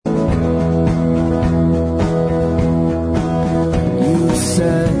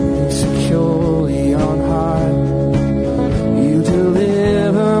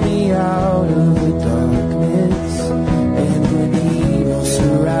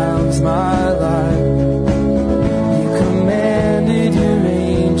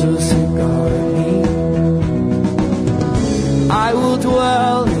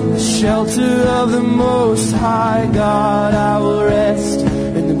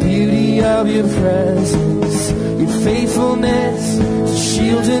of your presence, your faithfulness, a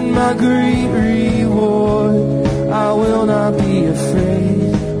shield and my great reward. I will not be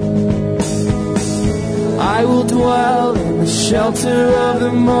afraid. I will dwell in the shelter of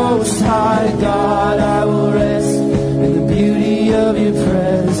the Most High God. I will rest in the beauty of your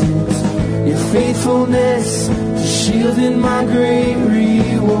presence, your faithfulness, a shield and my great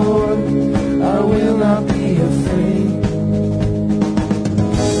reward. I will not be afraid.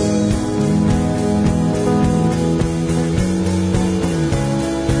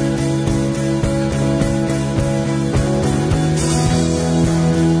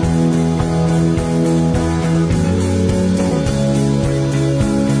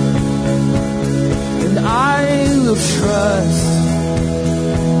 Trust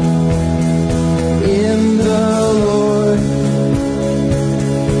in the Lord.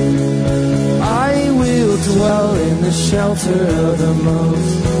 I will dwell in the shelter of the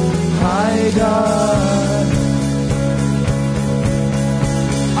Most High God.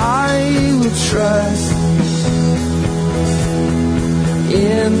 I will trust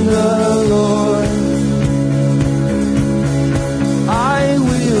in the Lord. I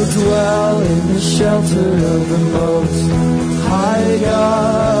will dwell in the shelter of the Most High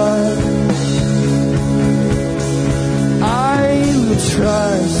God. I will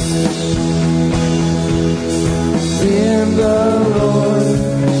trust in the Lord.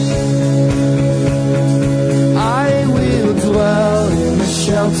 I will dwell in the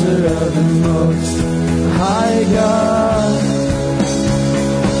shelter of the Most High God.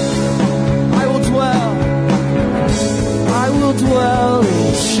 I will dwell in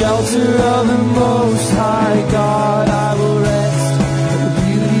the shelter of the Most High God. I will rest in the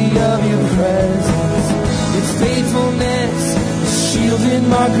beauty of your presence, your faithfulness, a shield in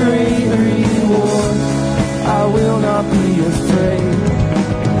my great reward. I will not be afraid.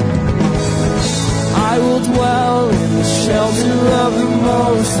 I will dwell in the shelter of the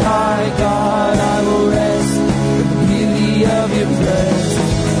Most High God. I will rest in the beauty of your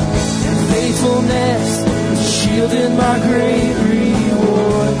presence, your faithfulness, shield in my great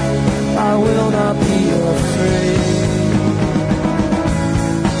reward. I will not be afraid.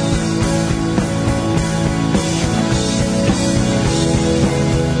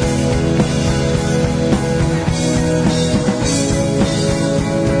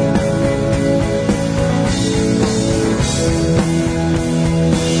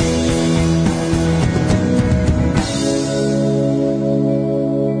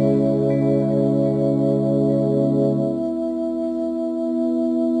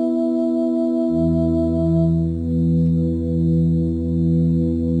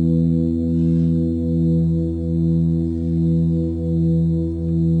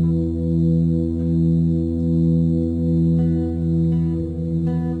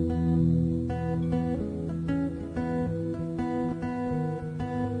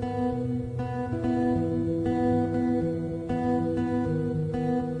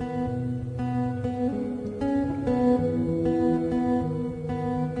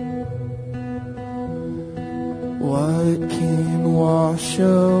 What can wash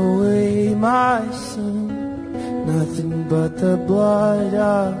away my sin? Nothing but the blood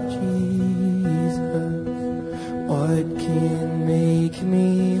of Jesus. What can make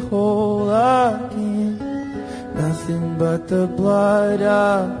me whole again? Nothing but the blood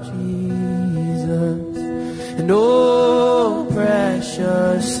of Jesus. And oh,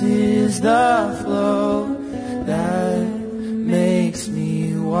 precious is the flow that makes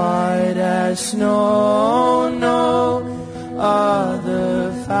me white as snow. No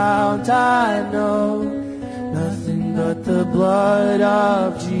other fount I know, nothing but the blood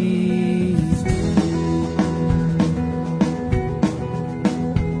of Jesus.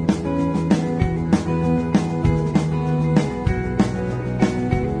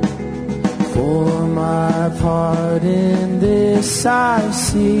 For my part in this I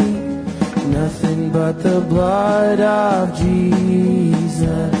see nothing but the blood of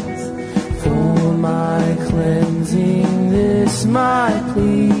Jesus. For my cleansing, this my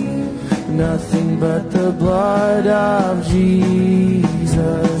plea, nothing but the blood of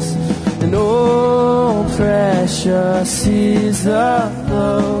Jesus. And oh, precious is the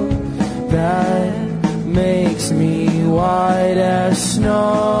flow that makes me white as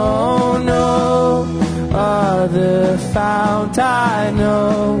snow. No other fount I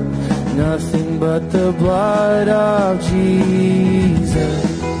know, nothing but the blood of Jesus.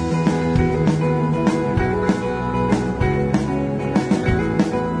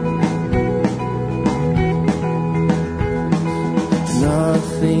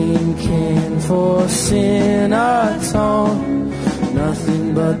 Nothing can for sin atone, nothing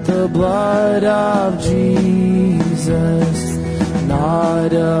Nothing but the blood of Jesus.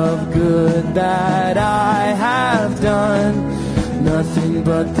 Not of good that I have done. Nothing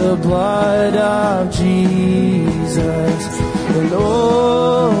but the blood of Jesus. And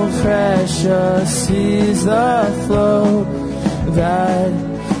oh, precious is the flow that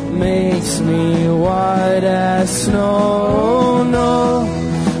makes me white as snow. No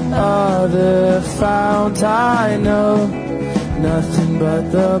other fount I know. Nothing but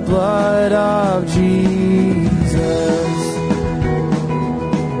the blood of Jesus.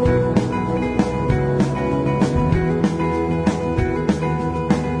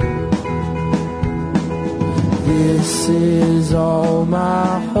 This is all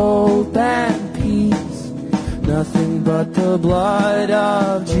my hope and peace. Nothing but the blood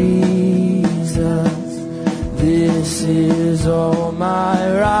of Jesus. This is all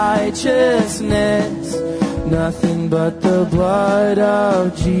my righteousness. Nothing but the blood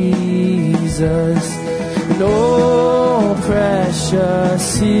of Jesus. No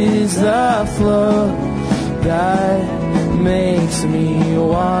precious is the flow that makes me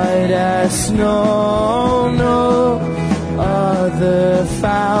white as snow. No other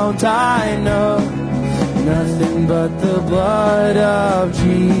fount I know. Nothing but the blood of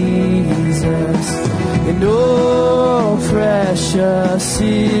Jesus. And oh, precious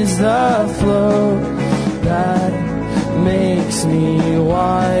is the flow that makes me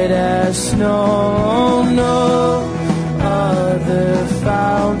white as snow. No other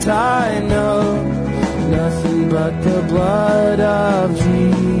fount I know. Nothing but the blood of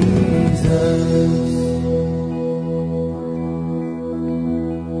Jesus.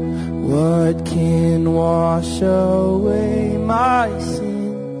 What can wash away my sin?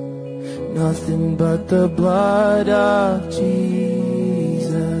 Nothing but the blood of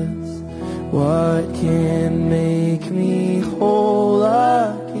Jesus. What can make me whole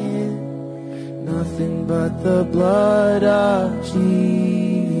again? Nothing but the blood of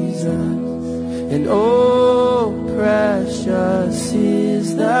Jesus. And oh, precious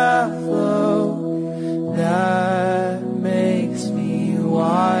is the flow that makes me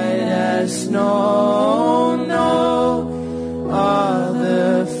white as snow. No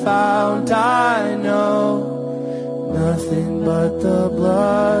other fount I know. Nothing but the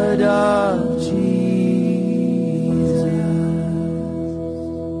blood of Jesus.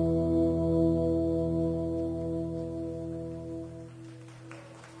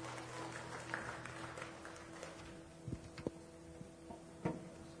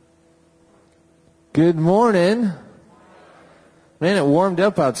 Good morning. Man, it warmed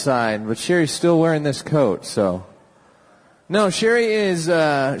up outside, but Sherry's still wearing this coat, so. No, Sherry is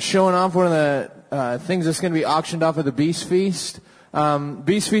showing off one of the things that's going to be auctioned off at the Beast Feast.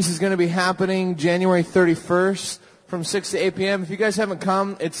 Beast Feast is going to be happening January 31st from 6 to 8 p.m. If you guys haven't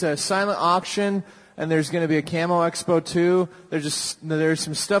come, it's a silent auction, and there's going to be a camo expo too. There's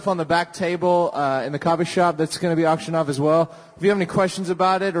some stuff on the back table in the coffee shop that's going to be auctioned off as well. If you have any questions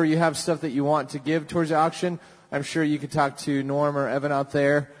about it or you have stuff that you want to give towards the auction, I'm sure you could talk to Norm or Evan out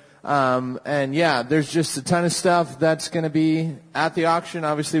there. And yeah, there's just a ton of stuff that's going to be at the auction.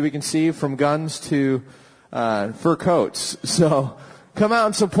 Obviously, we can see from guns to fur coats. So come out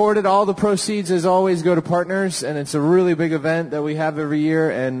and support it. All the proceeds, as always, go to partners, and it's a really big event that we have every year,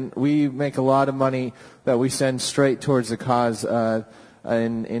 and we make a lot of money that we send straight towards the cause in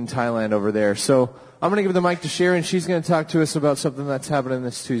Thailand over there. So I'm going to give the mic to Sherry, and she's going to talk to us about something that's happening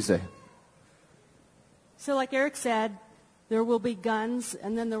this Tuesday. So like Eric said, there will be guns,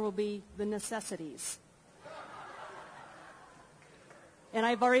 and then there will be the necessities. And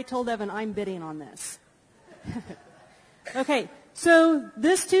I've already told Evan I'm bidding on this. Okay, so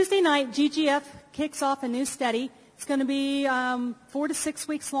this Tuesday night, GGF kicks off a new study. It's going to be 4 to 6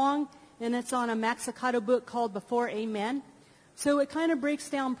 weeks long, and it's on a Max Lucado book called Before Amen. So it kind of breaks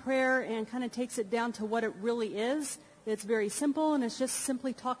down prayer and kind of takes it down to what it really is. It's very simple, and it's just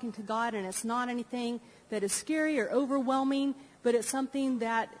simply talking to God, and it's not anything that is scary or overwhelming, but it's something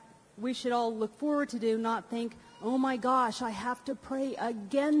that we should all look forward to do, not think, oh my gosh, I have to pray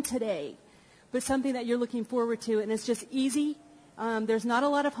again today. But something that you're looking forward to, and it's just easy. There's not a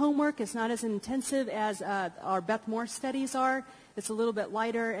lot of homework. It's not as intensive as our Beth Moore studies are. It's a little bit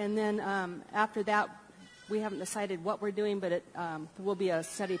lighter, and then after that, we haven't decided what we're doing, but it will be a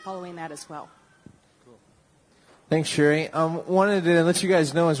study following that as well. Thanks, Sherry. Wanted to let you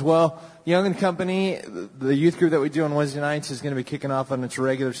guys know as well, Young and Company, the youth group that we do on Wednesday nights, is going to be kicking off on its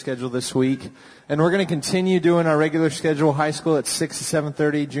regular schedule this week. And we're going to continue doing our regular schedule, high school at 6 to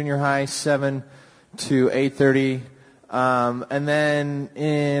 7:30, junior high 7 to 8:30. And then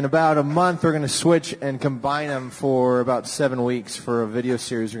in about a month, we're going to switch and combine them for about 7 weeks for a video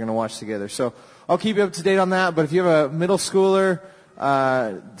series we're going to watch together. So I'll keep you up to date on that. But if you have a middle schooler,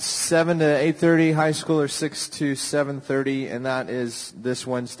 7 to 8:30, high schooler 6 to 7:30, and that is this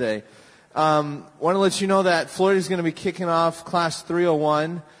Wednesday. Want to let you know that Floyd is going to be kicking off Class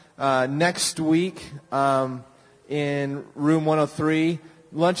 301 next week in room 103.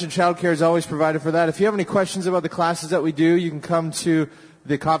 Lunch and childcare is always provided for that. If you have any questions about the classes that we do, you can come to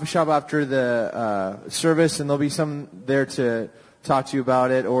the coffee shop after the service, and there'll be some there to talk to you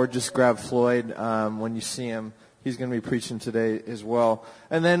about it, or just grab Floyd when you see him. He's going to be preaching today as well.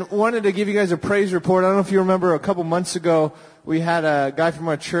 And then wanted to give you guys a praise report. I don't know if you remember a couple months ago, we had a guy from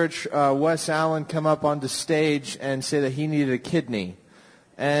our church, Wes Allen, come up onto stage and say that he needed a kidney.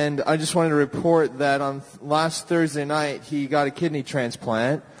 And I just wanted to report that on last Thursday night, he got a kidney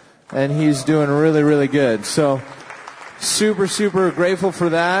transplant, and he's doing really, really good. So super, super grateful for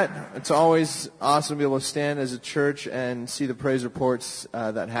that. It's always awesome to be able to stand as a church and see the praise reports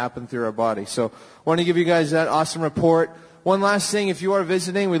that happen through our body. So I want to give you guys that awesome report. One last thing, if you are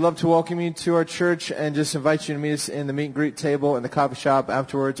visiting, we'd love to welcome you to our church and just invite you to meet us in the meet and greet table in the coffee shop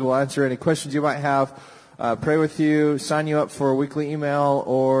afterwards. We'll answer any questions you might have. Pray with you, sign you up for a weekly email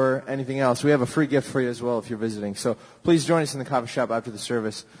or anything else. We have a free gift for you as well if you're visiting. So please join us in the coffee shop after the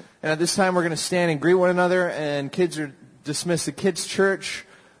service. And at this time, we're going to stand and greet one another, and kids are dismissed to Kids Church,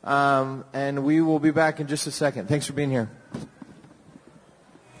 and we will be back in just a second. Thanks for being here.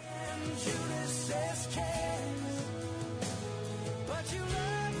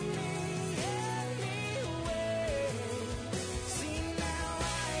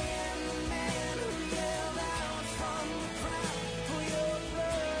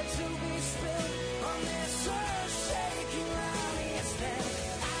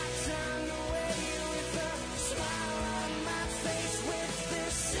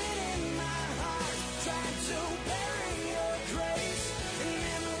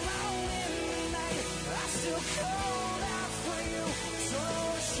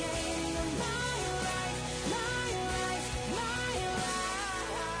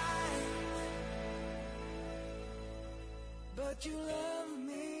 But you love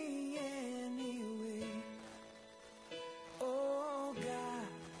me anyway. Oh God,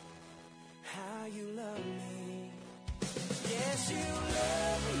 how you love me. Yes, you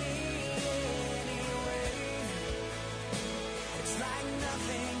love me anyway. It's like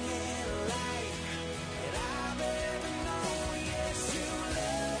nothing in life that I've ever known. Yes, you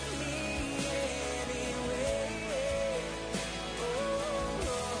love me anyway. Oh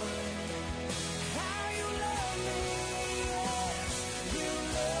Lord, how you love me.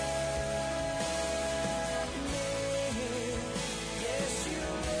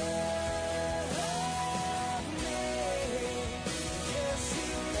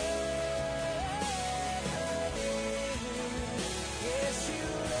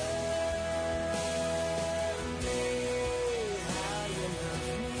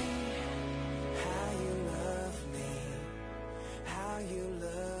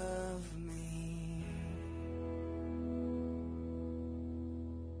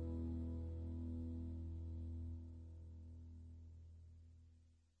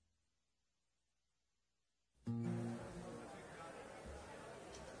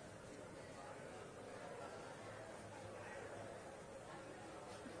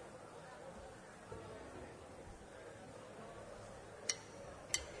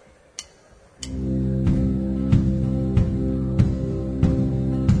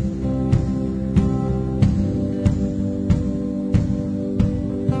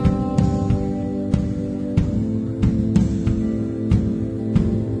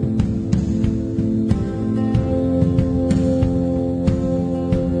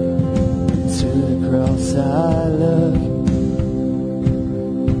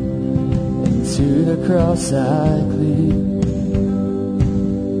 Cross I cling,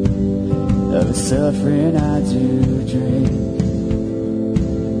 of the suffering I do drink,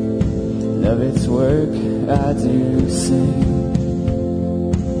 of its work I do sing.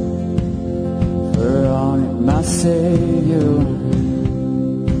 For on it my Savior,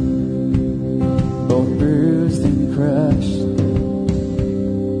 both bruised and crushed,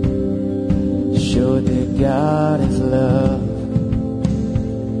 showed that God is love.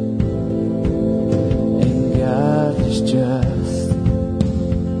 Just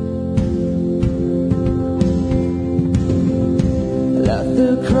at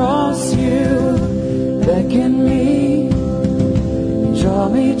the cross you beckon me, draw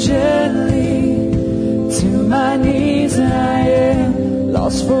me gently to my knees, and I am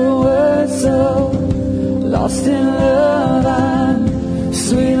lost for words, so lost in love, I'm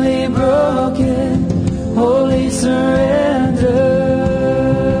sweetly broken, holy surrender.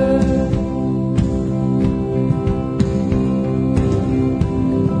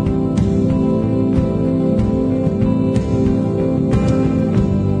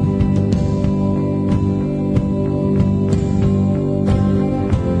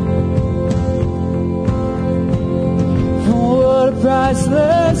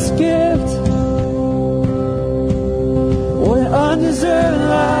 Priceless gift, what undeserved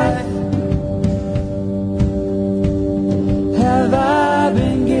life have I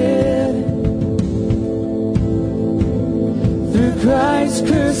been given through Christ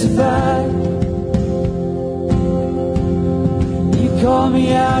crucified. You call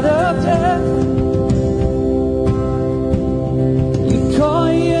me out of death, you call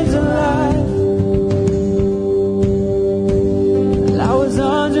me into life.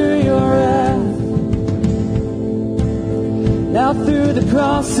 Under your wrath, now through the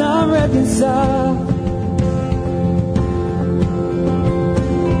cross I'm reconciled.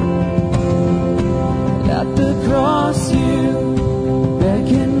 At the cross you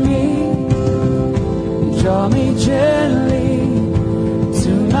beckon me, you draw me gently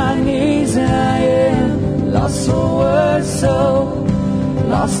to my knees, and I am lost for words, so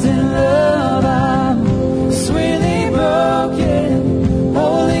lost in love, I'm sweetly broken,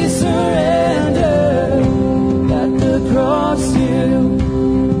 holy surrender. At the cross you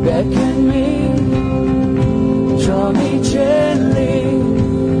beckon me, draw me gently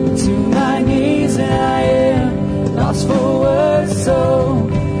to my knees, and I am lost for words, so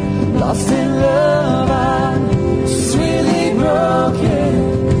lost in love, I'm sweetly broken,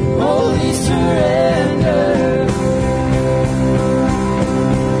 holy surrender.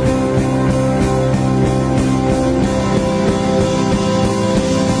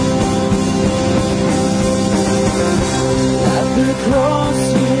 The cross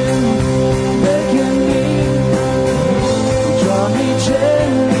you beckon me, draw me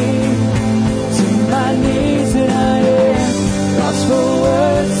gently to my knees, and I am lost for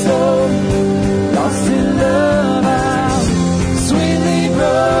words, so lost in love, I'm sweetly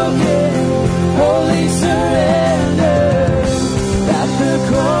broken, holy surrender. At the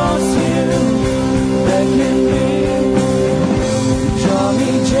cross you beckon me, draw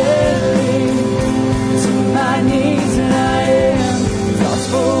me gently to my knees, and I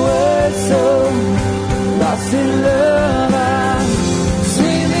for words, so lost in love, I'm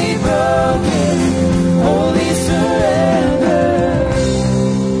sweetly broken, holy surrender.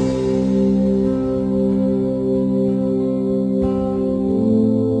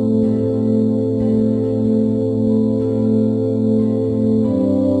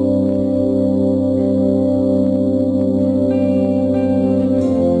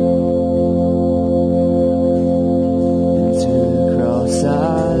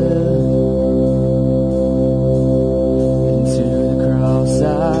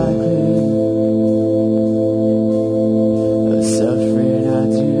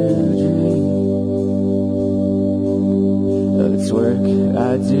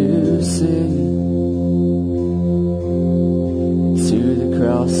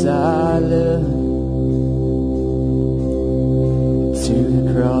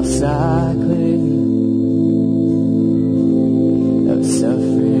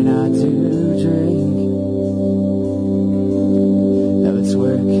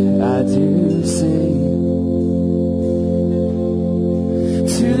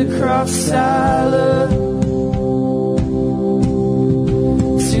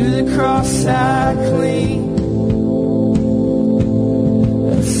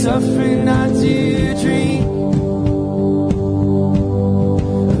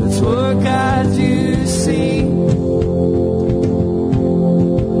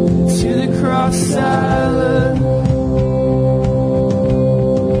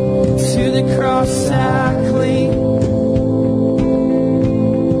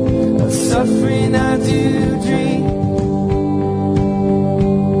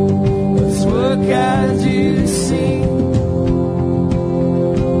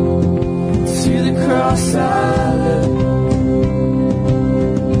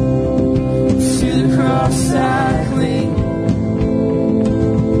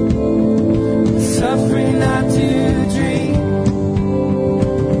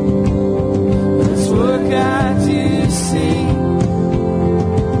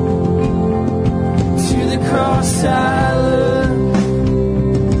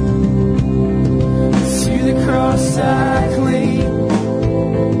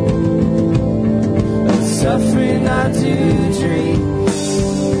 Suffering I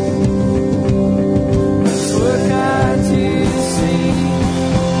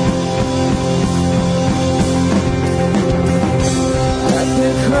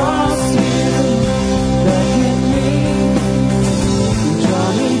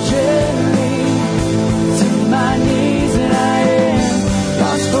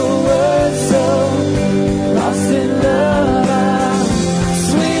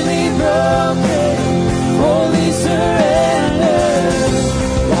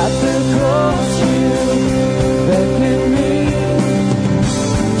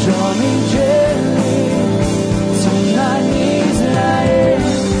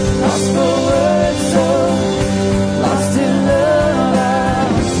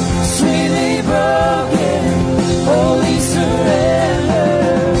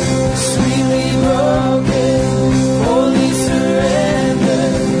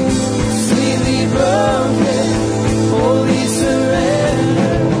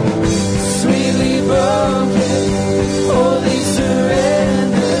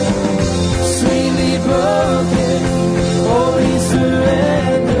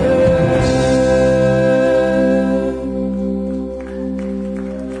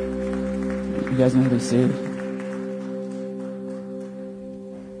seat.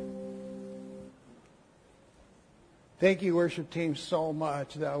 Thank you, worship team, so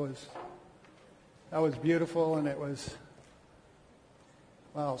much. That was beautiful, and it was,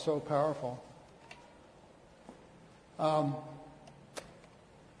 wow, so powerful. You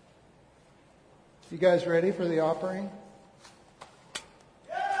guys ready for the offering?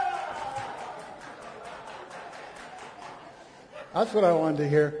 That's what I wanted to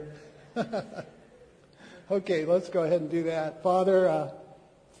hear. Okay, let's go ahead and do that. Father,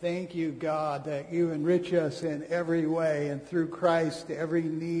 thank you, God, that you enrich us in every way, and through Christ, every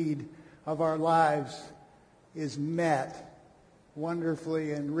need of our lives is met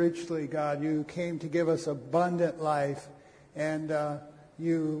wonderfully and richly, God. You came to give us abundant life, and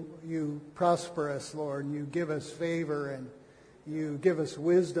you prosper us, Lord, and you give us favor, and you give us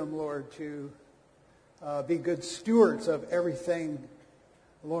wisdom, Lord, to be good stewards of everything,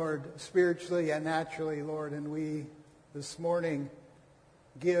 Lord, spiritually and naturally, Lord. And we, this morning,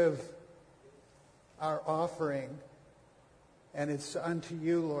 give our offering, and it's unto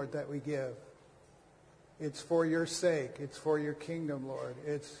you, Lord, that we give. It's for your sake. It's for your kingdom, Lord.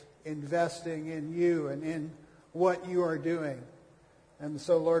 It's investing in you and in what you are doing. And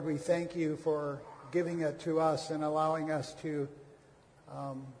so, Lord, we thank you for giving it to us and allowing us to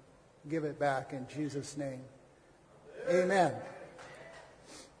give it back in Jesus' name. Amen.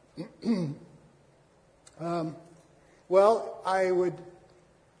 Well, I would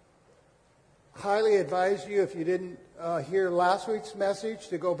highly advise you, if you didn't hear last week's message,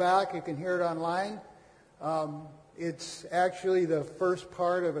 to go back. You can hear it online. It's actually the first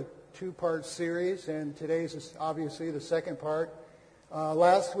part of a two-part series, and today's is obviously the second part.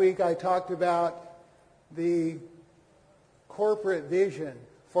 Last week I talked about the corporate vision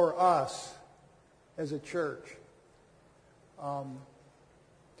for us as a church.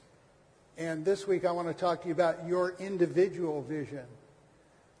 And this week I want to talk to you about your individual vision.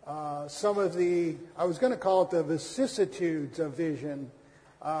 Some of the, I was going to call it the vicissitudes of vision,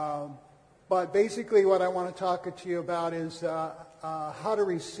 but basically what I want to talk to you about is how to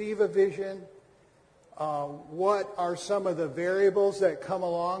receive a vision, what are some of the variables that come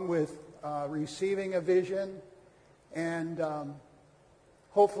along with receiving a vision, and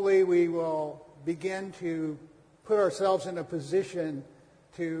hopefully we will begin to put ourselves in a position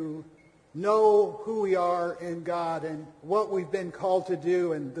to know who we are in God and what we've been called to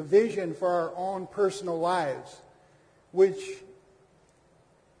do, and the vision for our own personal lives, which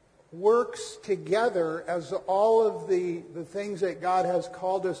works together as all of the things that God has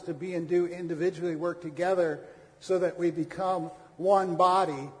called us to be and do individually work together so that we become one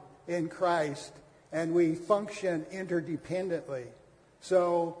body in Christ and we function interdependently.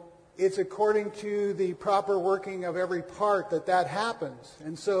 So it's according to the proper working of every part that happens.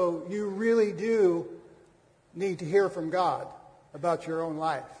 And so you really do need to hear from God about your own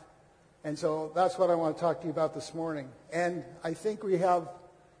life. And so that's what I want to talk to you about this morning. And I think we have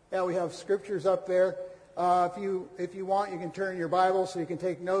scriptures up there. If you want, you can turn your Bible so you can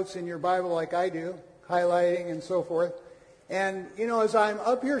take notes in your Bible like I do, highlighting and so forth. And, as I'm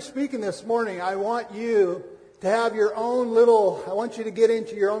up here speaking this morning, I want you to have your own I want you to get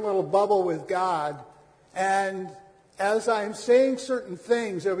into your own little bubble with God. And as I'm saying certain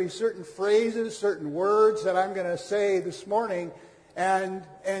things, there'll be certain phrases, certain words that I'm going to say this morning. And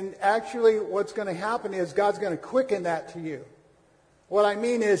actually what's going to happen is God's going to quicken that to you. What I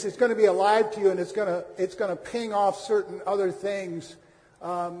mean is it's going to be alive to you, and it's going to ping off certain other things,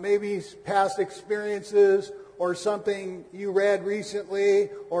 maybe past experiences, or something you read recently,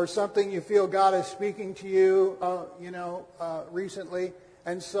 or something you feel God is speaking to you, recently.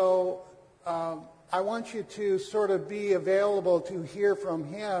 And so I want you to sort of be available to hear from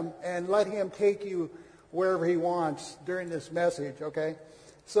Him and let Him take you wherever He wants during this message, okay?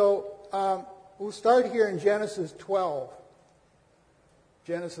 So we'll start here in Genesis 12.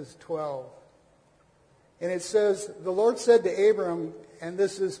 Genesis 12. And it says, the Lord said to Abram, and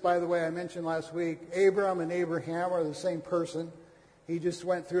this is, by the way, I mentioned last week, Abram and Abraham are the same person. He just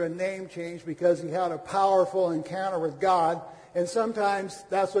went through a name change because he had a powerful encounter with God. And sometimes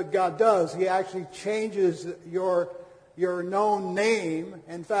that's what God does. He actually changes your known name.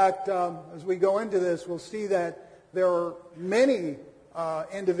 In fact, as we go into this, we'll see that there are many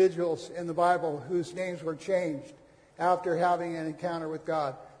individuals in the Bible whose names were changed after having an encounter with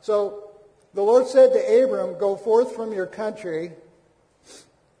God. So the Lord said to Abram, go forth from your country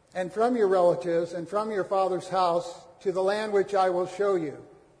and from your relatives and from your father's house to the land which I will show you.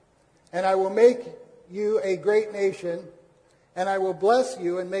 And I will make you a great nation, and I will bless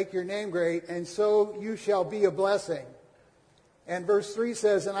you and make your name great, and so you shall be a blessing. And verse 3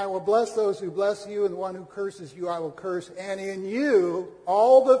 says, and I will bless those who bless you, and the one who curses you I will curse. And in you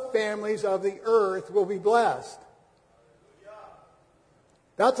all the families of the earth will be blessed.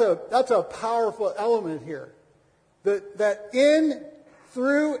 That's a powerful element here.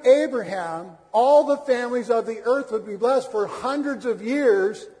 Through Abraham, all the families of the earth would be blessed for hundreds of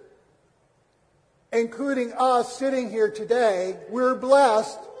years, including us sitting here today. We're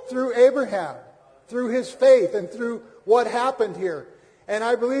blessed through Abraham, through his faith, and through what happened here. And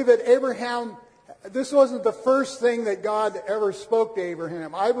I believe that Abraham, this wasn't the first thing that God ever spoke to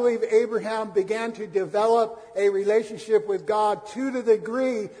Abraham. I believe Abraham began to develop a relationship with God to the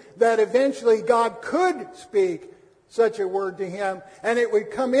degree that eventually God could speak such a word to him, and it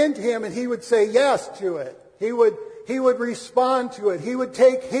would come into him, and he would say yes to it. He would respond to it. He would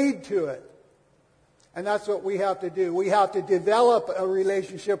take heed to it. And that's what we have to do. We have to develop a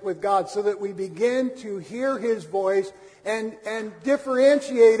relationship with God so that we begin to hear his voice and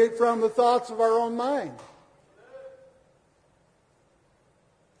differentiate it from the thoughts of our own mind.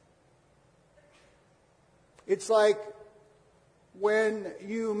 It's like when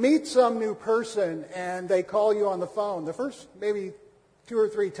you meet some new person and they call you on the phone, the first maybe 2 or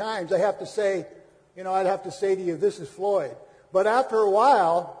 3 times, I'd have to say to you, this is Floyd. But after a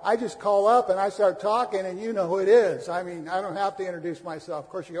while, I just call up and I start talking and you know who it is. I mean, I don't have to introduce myself.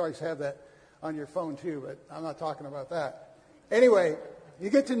 Of course, you always have that on your phone too, but I'm not talking about that. Anyway, you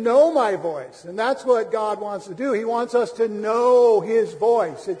get to know my voice, and that's what God wants to do. He wants us to know his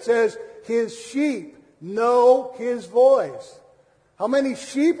voice. It says his sheep know his voice. How many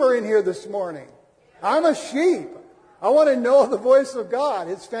sheep are in here this morning? I'm a sheep. I want to know the voice of God.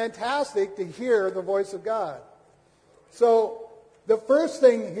 It's fantastic to hear the voice of God. So the first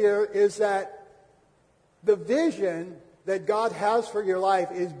thing here is that the vision that God has for your life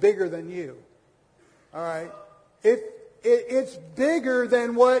is bigger than you. All right? It's bigger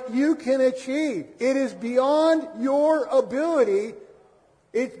than what you can achieve. It is beyond your ability.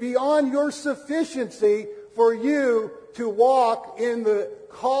 It's beyond your sufficiency for you to walk in the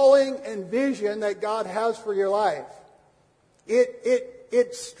calling and vision that God has for your life.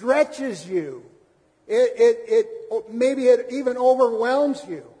 It stretches you. Maybe it even overwhelms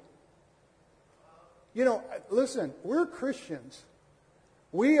you. You know, listen, we're Christians.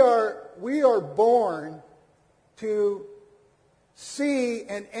 We are born to see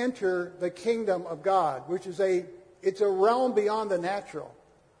and enter the kingdom of God, which is it's a realm beyond the natural.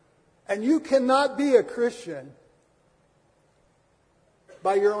 And you cannot be a Christian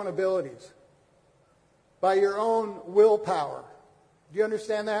by your own abilities, by your own willpower. Do you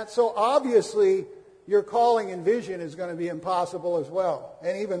understand that? So obviously, your calling and vision is going to be impossible as well,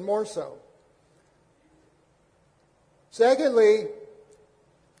 and even more so. Secondly,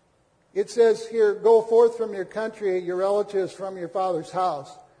 it says here, go forth from your country, your relatives, from your father's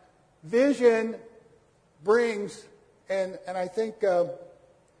house. Vision brings, and I think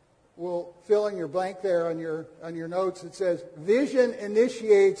we'll fill in your blank there on your notes. It says, vision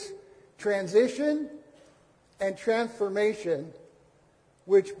initiates transition and transformation,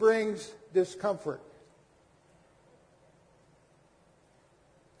 which brings discomfort.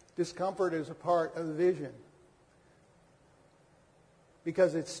 Discomfort is a part of the vision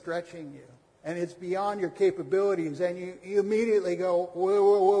because it's stretching you and it's beyond your capabilities, and you immediately go,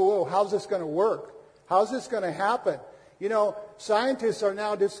 whoa, how's this going to work? How's this going to happen? You know, scientists are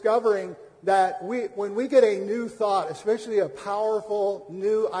now discovering that when we get a new thought, especially a powerful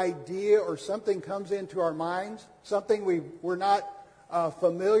new idea or something comes into our minds, something we're not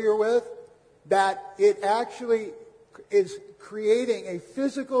familiar with, that it actually is creating a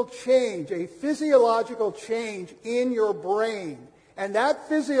physical change, a physiological change in your brain. And that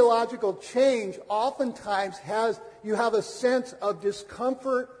physiological change oftentimes you have a sense of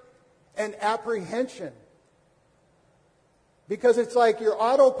discomfort and apprehension. Because it's like your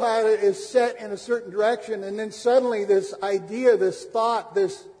autopilot is set in a certain direction, and then suddenly this idea, this thought,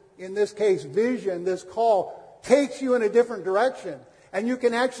 this, in this case, vision, this call, takes you in a different direction. And you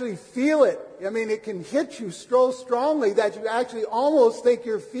can actually feel it. I mean, it can hit you so strongly that you actually almost think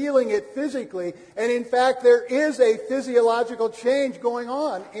you're feeling it physically. And in fact, there is a physiological change going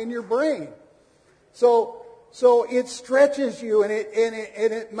on in your brain. So it stretches you, and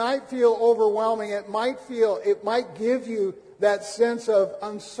it might feel overwhelming. It might give you that sense of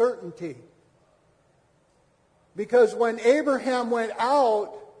uncertainty. Because when Abraham went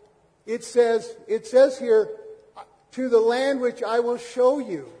out, it says here, to the land which I will show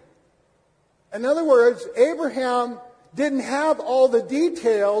you. In other words, Abraham didn't have all the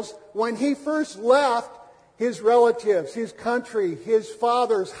details when he first left his relatives, his country, his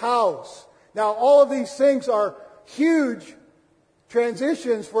father's house. Now, all of these things are huge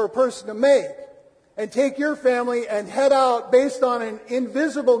transitions for a person to make. And take your family and head out based on an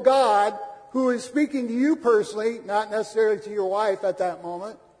invisible God who is speaking to you personally, not necessarily to your wife at that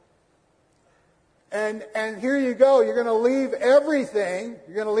moment. And here you go. You're going to leave everything.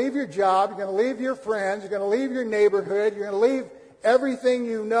 You're going to leave your job. You're going to leave your friends. You're going to leave your neighborhood. You're going to leave everything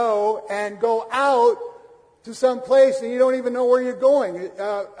you know and go out to some place and you don't even know where you're going.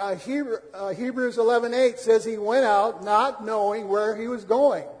 Hebrews 11:8 says he went out not knowing where he was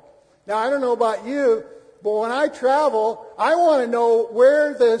going. Now, I don't know about you, but when I travel, I want to know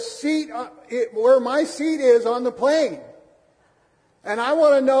where where my seat is on the plane. And I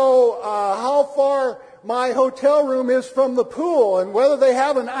want to know how far my hotel room is from the pool and whether they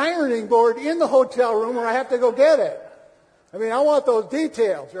have an ironing board in the hotel room or I have to go get it. I mean, I want those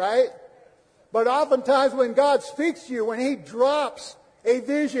details, right? But oftentimes when God speaks to you, when he drops a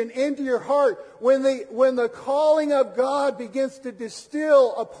vision into your heart, when the calling of God begins to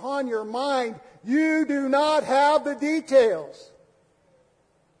distill upon your mind, you do not have the details.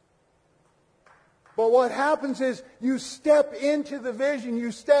 But what happens is you step into the vision,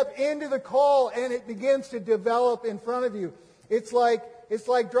 you step into the call, and it begins to develop in front of you. It's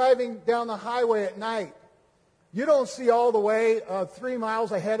like driving down the highway at night. You don't see all the way 3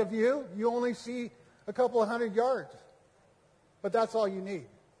 miles ahead of you. You only see a couple of 100 yards. But that's all you need.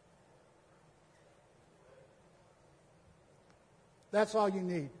 That's all you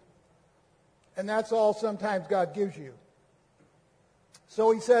need. And that's all sometimes God gives you.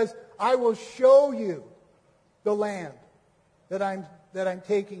 So he says, I will show you the land that I'm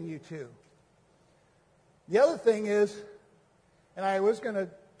taking you to. The other thing is, and I was going to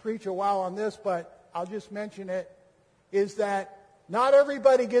preach a while on this, but I'll just mention it, is that not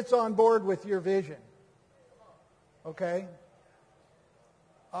everybody gets on board with your vision. Okay?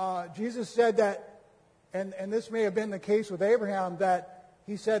 Jesus said that, and this may have been the case with Abraham, that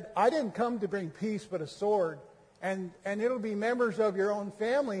he said, I didn't come to bring peace but a sword. And it'll be members of your own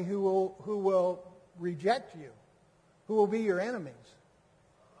family who will reject you, who will be your enemies.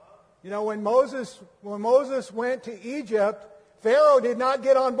 You know, when Moses went to Egypt, Pharaoh did not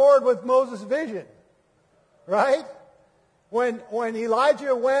get on board with Moses' vision. Right? When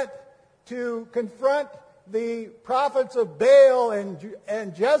Elijah went to confront the prophets of Baal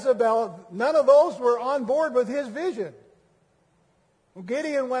and Jezebel, none of those were on board with his vision. When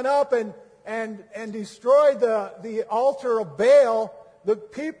Gideon went up and destroyed the altar of Baal,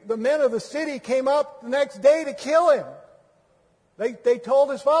 the men of the city came up the next day to kill him. They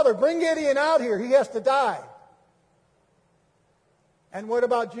told his father, bring Gideon out here, he has to die. And what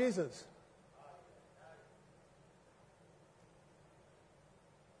about Jesus?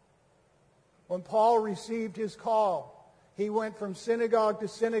 When Paul received his call, he went from synagogue to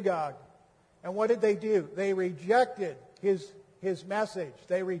synagogue. And what did they do? They rejected his message.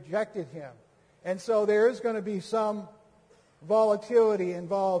 They rejected him. And so there is going to be some volatility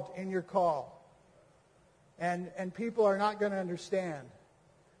involved in your call. And people are not going to understand.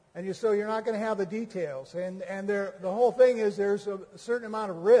 And so you're not going to have the details. And the whole thing is there's a certain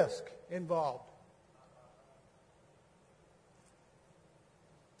amount of risk involved.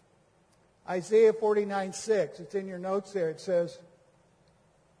 Isaiah 49:6, it's in your notes there. It says,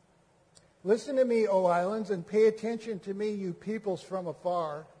 listen to me, O islands, and pay attention to me, you peoples from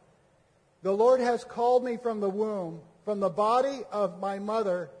afar. The Lord has called me from the womb. From the body of my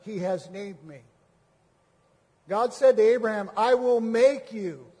mother, he has named me. God said to Abraham, I will make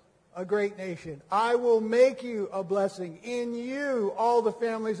you a great nation. I will make you a blessing. In you, all the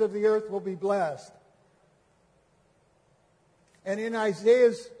families of the earth will be blessed. And in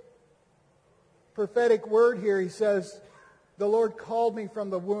Isaiah's prophetic word here, he says, the Lord called me from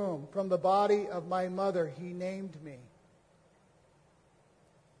the womb, from the body of my mother, he named me.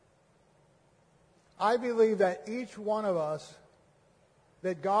 I believe that each one of us,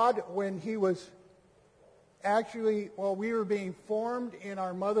 that God, when he was actually, while we were being formed in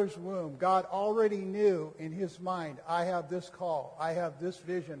our mother's womb, God already knew in his mind, I have this call, I have this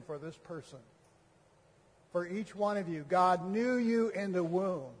vision for this person. For each one of you, God knew you in the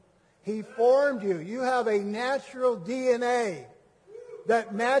womb. He formed you. You have a natural DNA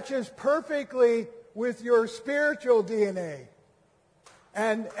that matches perfectly with your spiritual DNA.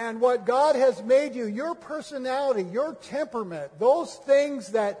 And what God has made you, your personality, your temperament, those things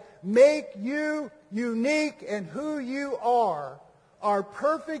that make you unique and who you are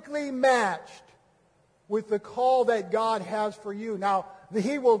perfectly matched with the call that God has for you. Now,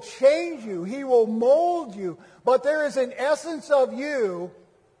 he will change you. He will mold you. But there is an essence of you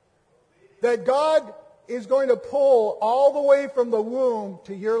that God is going to pull all the way from the womb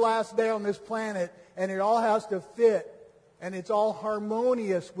to your last day on this planet, and it all has to fit and it's all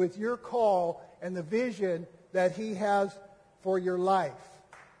harmonious with your call and the vision that He has for your life.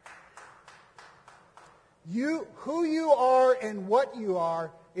 Who you are and what you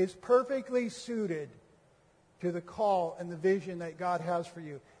are is perfectly suited to the call and the vision that God has for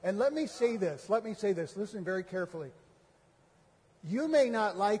you. And let me say this. Listen very carefully. You may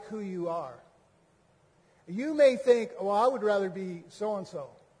not like who you are. You may think, well, I would rather be so-and-so.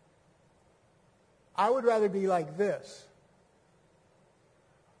 I would rather be like this.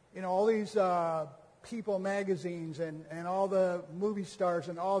 You know, all these People magazines and all the movie stars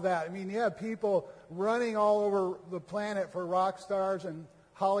and all that. I mean, you have people running all over the planet for rock stars and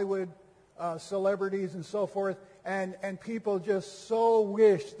Hollywood celebrities and so forth. And people just so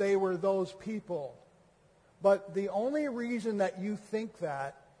wish they were those people. But the only reason that you think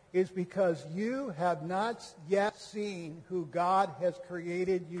that is because you have not yet seen who God has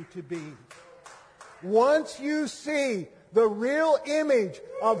created you to be. Once you see the real image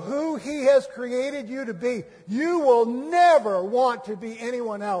of who He has created you to be, you will never want to be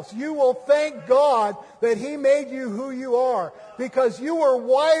anyone else. You will thank God that He made you who you are, because you were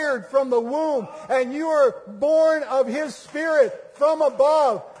wired from the womb and you were born of His Spirit from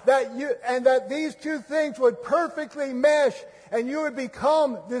above, that these two things would perfectly mesh and you would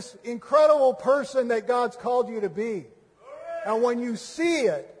become this incredible person that God's called you to be. And when you see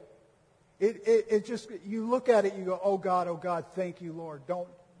it, it just, you look at it, you go, oh God, thank you, Lord.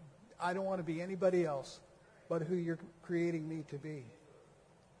 I don't want to be anybody else but who you're creating me to be.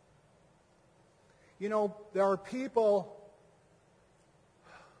 You know, there are people,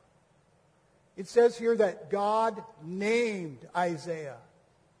 it says here that God named Isaiah.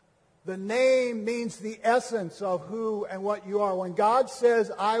 The name means the essence of who and what you are. When God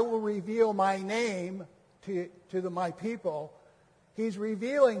says, I will reveal my name to my people, He's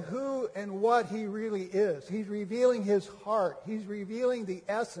revealing who and what He really is. He's revealing His heart. He's revealing the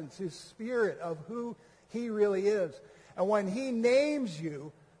essence, His spirit of who He really is. And when He names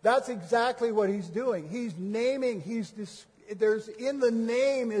you, that's exactly what He's doing. He's naming, there's in the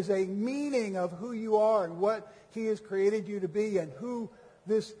name is a meaning of who you are and what He has created you to be and who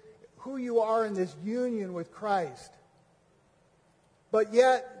you are in this union with Christ. But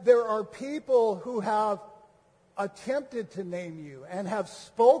yet there are people who have attempted to name you and have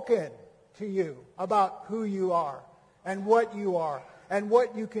spoken to you about who you are and what you are and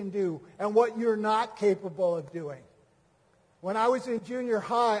what you can do and what you're not capable of doing. When I was in junior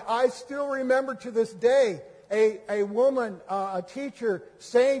high, I still remember to this day a woman, a teacher,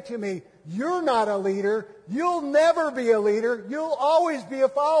 saying to me, you're not a leader. You'll never be a leader. You'll always be a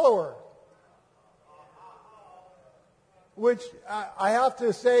follower. Which I have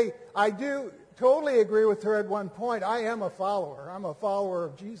to say, I do totally agree with her at one point. I am a follower. I'm a follower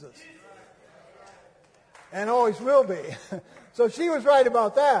of Jesus. And always will be. So she was right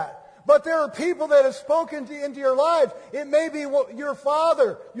about that. But there are people that have spoken into your lives. It may be your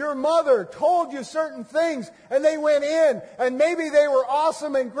father, your mother told you certain things and they went in and maybe they were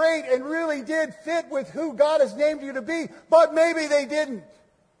awesome and great and really did fit with who God has named you to be, but maybe they didn't.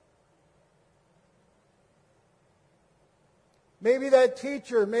 Maybe that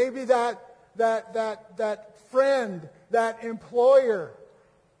teacher, maybe that friend, that employer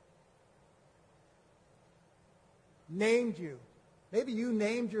named you. Maybe you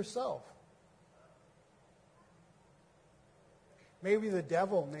named yourself. Maybe the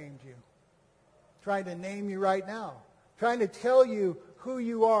devil named you. Trying to name you right now. Trying to tell you who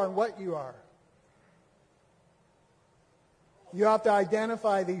you are and what you are. You have to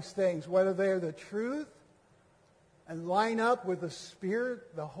identify these things, whether they're the truth and line up with the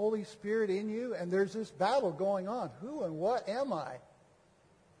Spirit, the Holy Spirit in you. And there's this battle going on. Who and what am I?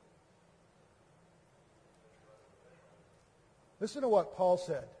 Listen to what Paul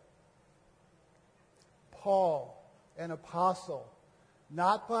said. Paul, an apostle,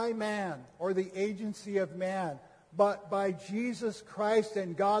 not by man or the agency of man, but by Jesus Christ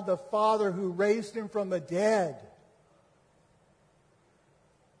and God the Father who raised him from the dead.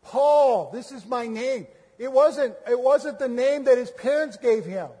 Paul, this is my name. It wasn't the name that his parents gave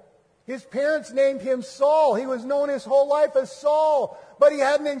him. His parents named him Saul. He was known his whole life as Saul. But he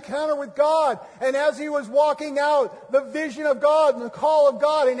had an encounter with God. And as he was walking out the vision of God and the call of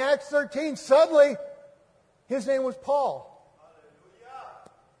God in Acts 13, suddenly his name was Paul.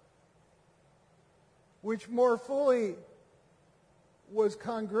 Which more fully was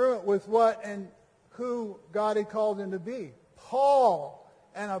congruent with what and who God had called him to be. Paul,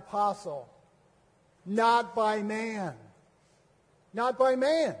 an apostle. Not by man. Not by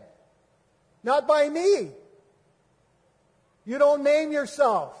man. Not by me. You don't name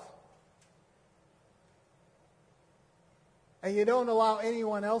yourself. And you don't allow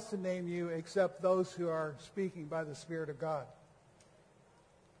anyone else to name you except those who are speaking by the Spirit of God.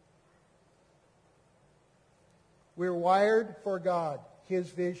 We're wired for God, His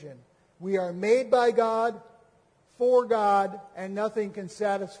vision. We are made by God, for God, and nothing can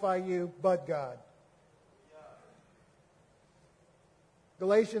satisfy you but God.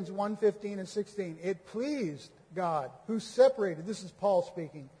 Galatians 1:15 and 16. It pleased God who separated, this is Paul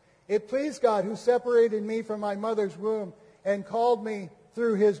speaking, it pleased God who separated me from my mother's womb and called me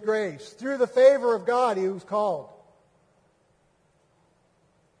through His grace. Through the favor of God, He was called.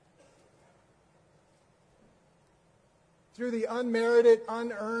 Through the unmerited,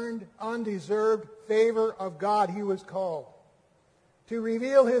 unearned, undeserved favor of God, He was called. To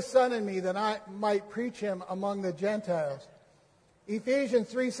reveal His Son in me that I might preach Him among the Gentiles.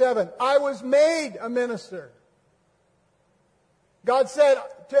 Ephesians 3:7, I was made a minister. God said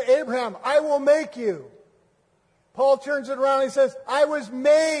to Abraham, I will make you. Paul turns it around and he says, I was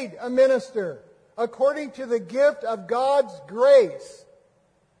made a minister according to the gift of God's grace.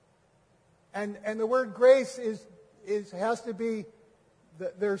 And the word grace has to be,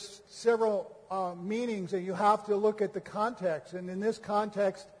 there's several meanings, and you have to look at the context. And in this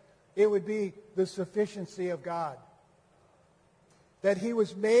context, it would be the sufficiency of God. That He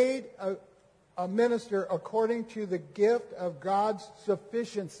was made a minister according to the gift of God's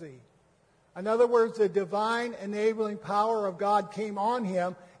sufficiency. In other words, the divine enabling power of God came on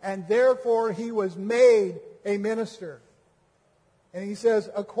Him, and therefore He was made a minister. And he says,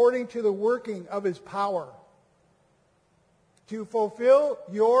 according to the working of His power. To fulfill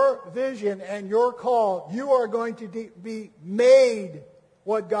your vision and your call, you are going to be made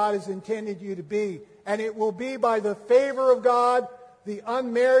what God has intended you to be. And it will be by the favor of God, the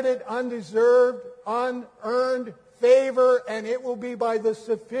unmerited, undeserved, unearned favor, and it will be by the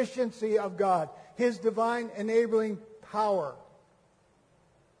sufficiency of God, His divine enabling power.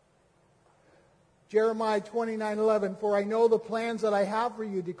 Jeremiah 29:11, for I know the plans that I have for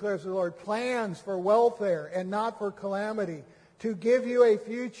you, declares the Lord, plans for welfare and not for calamity, to give you a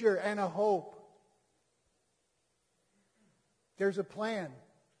future and a hope. There's a plan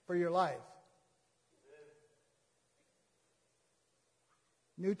for your life.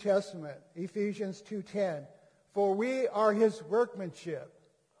 New Testament, Ephesians 2:10, for we are His workmanship.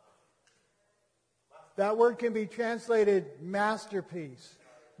 That word can be translated masterpiece.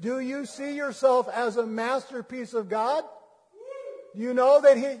 Do you see yourself as a masterpiece of God? Do you know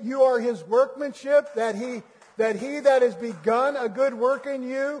that you are His workmanship, that He that has begun a good work in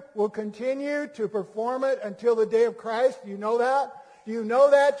you will continue to perform it until the day of Christ? Do you know that? Do you know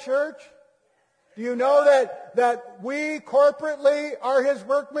that, church? Do you know that we corporately are His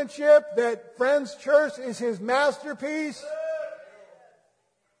workmanship, that Friends Church is His masterpiece?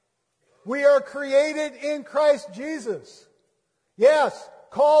 We are created in Christ Jesus. Yes,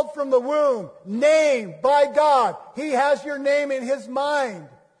 called from the womb, named by God. He has your name in His mind.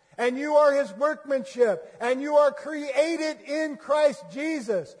 And you are His workmanship. And you are created in Christ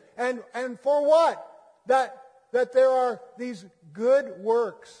Jesus. And for what? That there are these good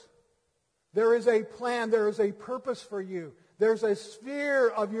works. There is a plan. There is a purpose for you. There's a sphere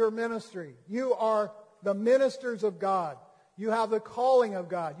of your ministry. You are the ministers of God. You have the calling of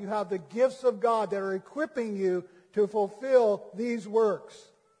God. You have the gifts of God that are equipping you to fulfill these works.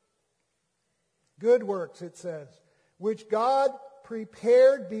 Good works, it says, which God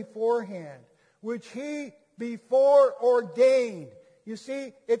prepared beforehand, which He before ordained. You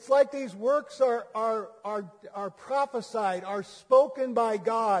see, it's like these works are prophesied, are spoken by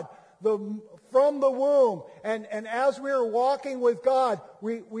God from the womb. And as we're walking with God,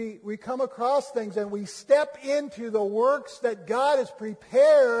 we come across things and we step into the works that God has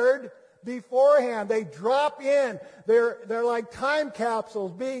prepared beforehand. They drop in. They're like time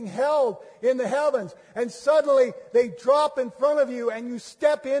capsules being held in the heavens. And suddenly they drop in front of you and you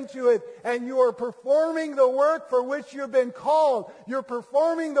step into it and you are performing the work for which you've been called. You're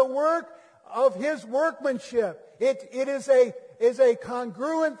performing the work of His workmanship. It is a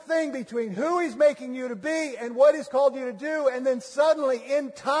congruent thing between who He's making you to be and what He's called you to do. And then suddenly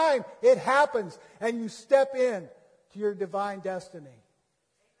in time it happens and you step in to your divine destiny.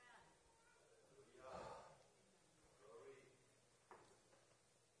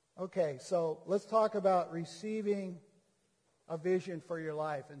 Okay, so let's talk about receiving a vision for your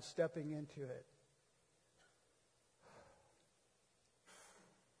life and stepping into it.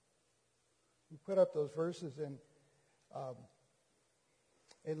 We put up those verses in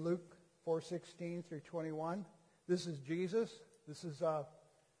Luke 4:16 through 21. This is Jesus. This is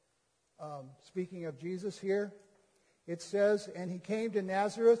speaking of Jesus here. It says, and He came to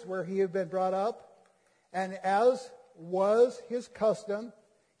Nazareth where He had been brought up, and as was his custom,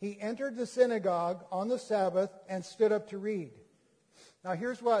 he entered the synagogue on the Sabbath and stood up to read. Now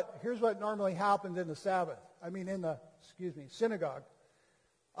here's what normally happened in the Sabbath. Synagogue.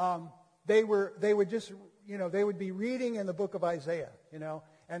 They would be reading in the book of Isaiah,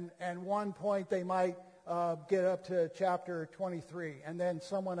 and one point they might get up to chapter 23, and then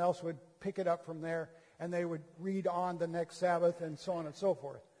someone else would pick it up from there, and they would read on the next Sabbath, and so on and so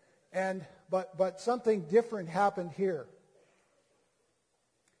forth. But something different happened here.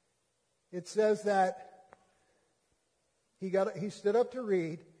 It says that he stood up to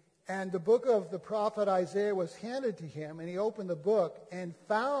read, and the book of the prophet Isaiah was handed to him, and he opened the book and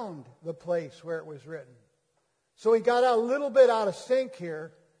found the place where it was written. So he got a little bit out of sync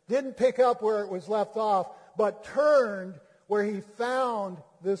here, didn't pick up where it was left off, but turned where he found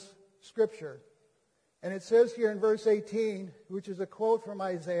this scripture. And it says here in verse 18, which is a quote from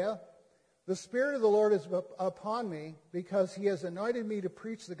Isaiah, "The Spirit of the Lord is upon me, because he has anointed me to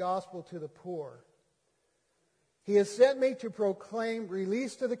preach the gospel to the poor. He has sent me to proclaim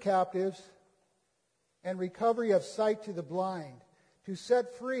release to the captives and recovery of sight to the blind, to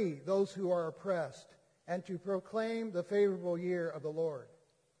set free those who are oppressed, and to proclaim the favorable year of the Lord."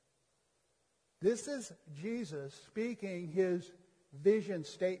 This is Jesus speaking his vision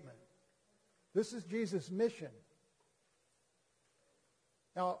statement. This is Jesus' mission.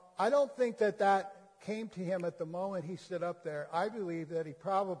 Now, I don't think that came to him at the moment he stood up there. I believe that he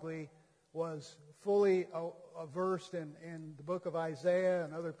probably was fully versed in the book of Isaiah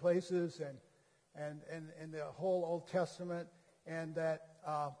and other places and the whole Old Testament, and that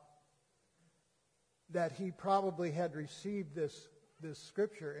he probably had received this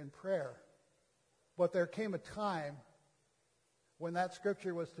scripture in prayer. But there came a time when that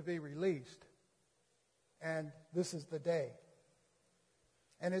scripture was to be released, and this is the day.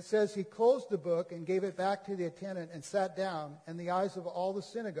 And it says he closed the book and gave it back to the attendant and sat down, and the eyes of all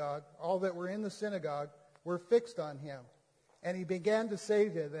that were in the synagogue, were fixed on him. And he began to say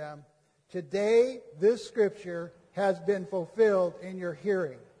to them, "Today this scripture has been fulfilled in your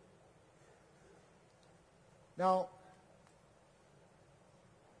hearing." Now,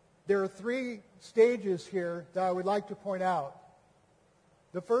 there are 3 stages here that I would like to point out.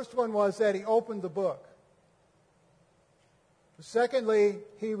 The first one was that he opened the book. Secondly,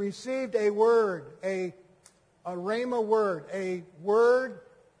 he received a word, a rhema word, a word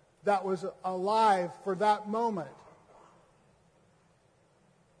that was alive for that moment.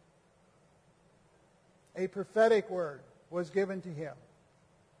 A prophetic word was given to him.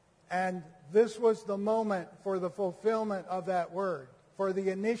 And this was the moment for the fulfillment of that word, for the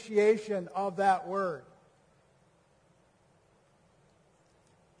initiation of that word.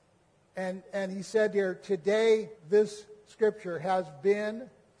 And he said here, "Today this scripture has been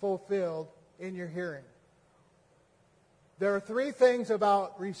fulfilled in your hearing." There are 3 things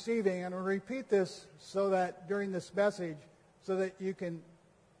about receiving, and I'll repeat this so that during this message, so that you can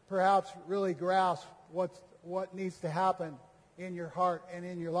perhaps really grasp what needs to happen in your heart and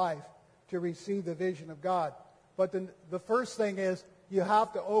in your life to receive the vision of God. But the first thing is you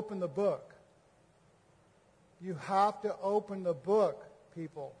have to open the book. You have to open the book,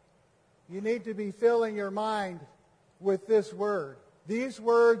 people. You need to be filling your mind with this word. These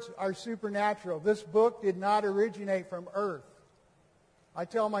words are supernatural. This book did not originate from earth. I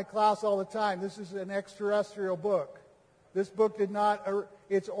tell my class all the time, this is an extraterrestrial book. This book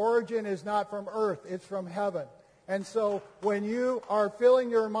its origin is not from earth, it's from heaven. And so when you are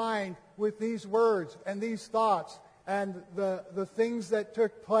filling your mind with these words and these thoughts and the things that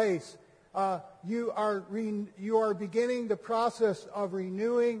took place, you are beginning the process of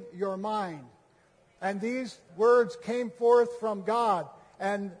renewing your mind. And these words came forth from God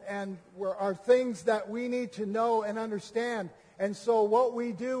and are things that we need to know and understand. And so what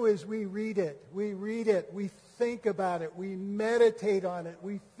we do is we read it, we think about it, we meditate on it,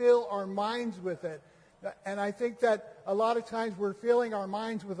 we fill our minds with it. And I think that a lot of times we're filling our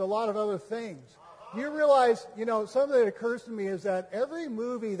minds with a lot of other things. You realize, something that occurs to me is that every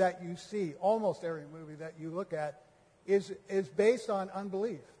movie that you see, almost every movie that you look at, is based on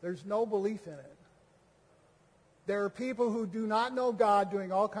unbelief. There's no belief in it. There are people who do not know God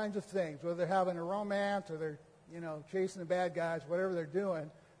doing all kinds of things, whether they're having a romance or they're, chasing the bad guys, whatever they're doing.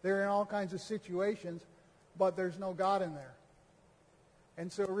 They're in all kinds of situations, but there's no God in there.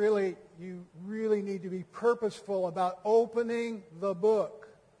 And so you really need to be purposeful about opening the book.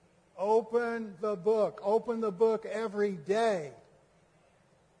 Open the book. Open the book every day.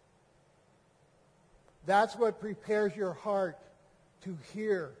 That's what prepares your heart to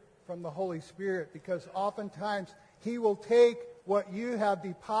hear from the Holy Spirit, because oftentimes He will take what you have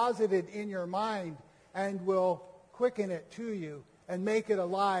deposited in your mind and will quicken it to you and make it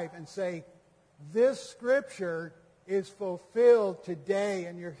alive and say, this scripture is fulfilled today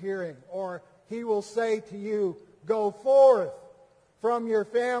in your hearing. Or he will say to you, go forth from your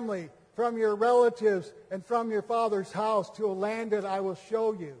family, from your relatives, and from your father's house to a land that I will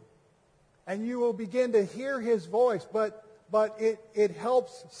show you. And you will begin to hear his voice. But it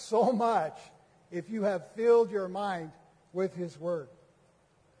helps so much if you have filled your mind with his word.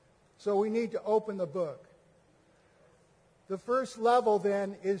 So we need to open the book. The first level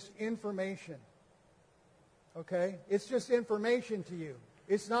then is information. Okay? It's just information to you.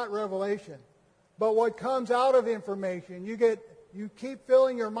 It's not revelation. But what comes out of information, you keep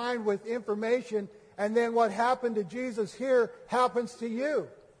filling your mind with information, and then what happened to Jesus here happens to you.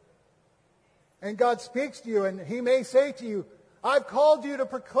 And God speaks to you, and he may say to you, I've called you to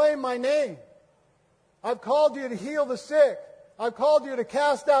proclaim my name. I've called you to heal the sick. I've called you to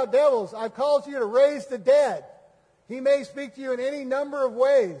cast out devils. I've called you to raise the dead. He may speak to you in any number of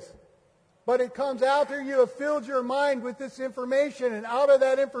ways. But it comes after you have filled your mind with this information, and out of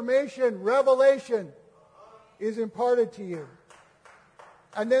that information, revelation is imparted to you.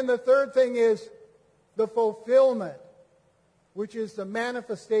 And then the third thing is the fulfillment, which is the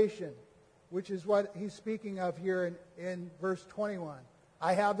manifestation, which is what he's speaking of here in verse 21.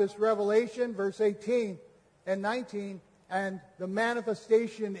 I have this revelation, verse 18 and 19, and the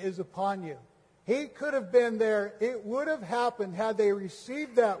manifestation is upon you. He could have been there. It would have happened had they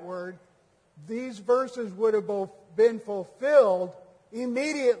received that word. These verses would have both been fulfilled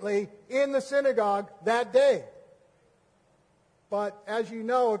immediately in the synagogue that day. But as you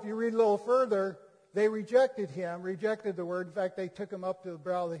know, if you read a little further, they rejected him, rejected the word. In fact, they took him up to the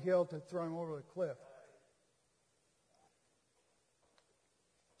brow of the hill to throw him over the cliff.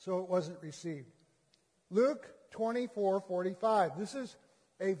 So it wasn't received. Luke 24:45. This is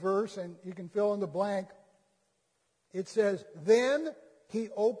a verse, and you can fill in the blank. It says, then he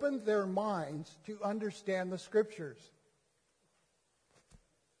opened their minds to understand the Scriptures.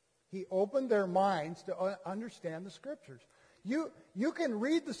 He opened their minds to understand the Scriptures. You can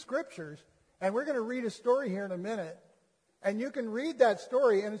read the Scriptures, and we're going to read a story here in a minute, and you can read that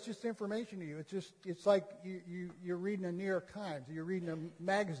story, and it's just information to you. It's like you're reading a New York Times, you're reading a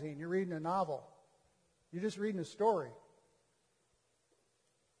magazine, you're reading a novel. You're just reading a story.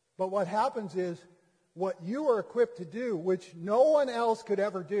 But what happens is, what you are equipped to do, which no one else could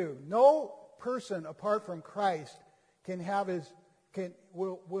ever do, no person apart from Christ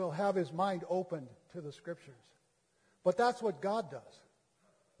will have his mind opened to the Scriptures. But that's what God does.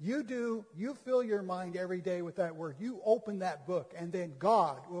 You fill your mind every day with that word. You open that book, and then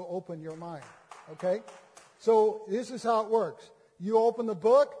God will open your mind. Okay? So this is how it works. You open the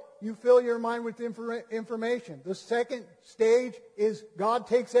book, you fill your mind with information. The second stage is God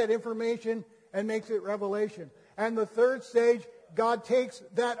takes that information and makes it revelation. And the third stage, God takes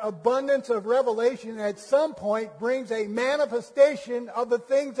that abundance of revelation and at some point brings a manifestation of the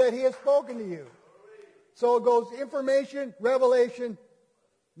things that he has spoken to you. So it goes information, revelation,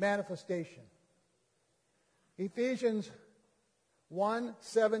 manifestation. Ephesians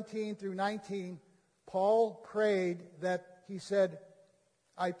 1:17 through 19, Paul prayed that he said,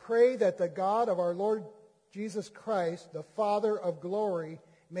 I pray that the God of our Lord Jesus Christ, the Father of glory,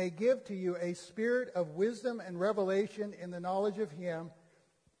 may give to you a spirit of wisdom and revelation in the knowledge of him.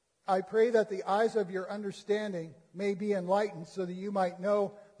 I pray that the eyes of your understanding may be enlightened so that you might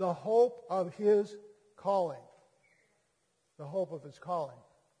know the hope of his calling. The hope of his calling.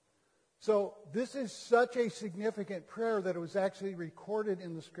 So this is such a significant prayer that it was actually recorded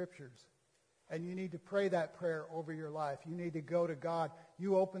in the Scriptures. And you need to pray that prayer over your life. You need to go to God.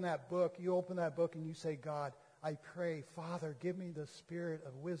 You open that book and you say, God, I pray, Father, give me the spirit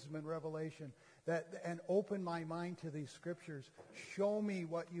of wisdom and revelation and open my mind to these Scriptures. Show me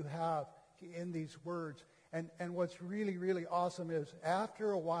what you have in these words. And what's really, really awesome is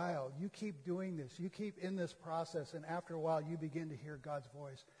after a while, you keep doing this. You keep in this process, and after a while, you begin to hear God's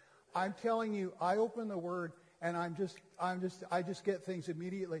voice. I'm telling you, I open the Word, and I just get things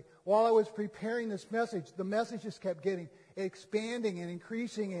immediately. While I was preparing this message, the message just kept expanding and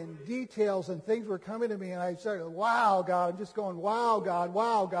increasing, and details and things were coming to me, and I started, wow, God. I'm just going, wow, God,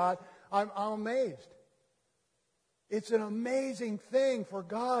 wow, God. I'm amazed. It's an amazing thing for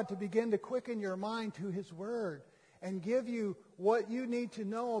God to begin to quicken your mind to his word and give you what you need to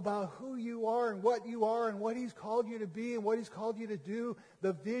know about who you are and what he's called you to be and what he's called you to do,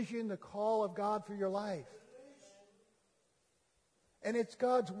 the vision, the call of God for your life. And it's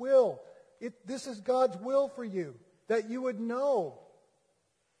God's will. This is God's will for you, that you would know,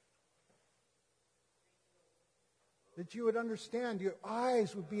 that you would understand, your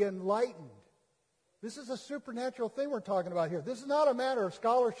eyes would be enlightened. This is a supernatural thing we're talking about here. This is not a matter of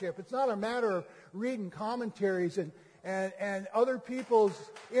scholarship. It's not a matter of reading commentaries and other people's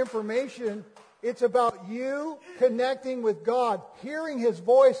information. It's about you connecting with God, hearing His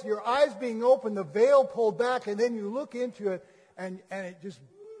voice, your eyes being open, the veil pulled back, and then you look into it, and it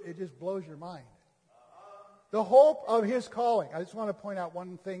just blows your mind. The hope of His calling. I just want to point out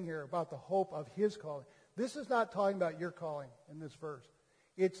one thing here about the hope of His calling. This is not talking about your calling in this verse.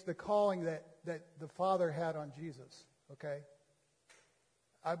 It's the calling that the Father had on Jesus, okay?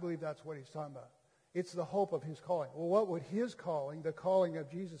 I believe that's what He's talking about. It's the hope of His calling. Well, what would His calling, the calling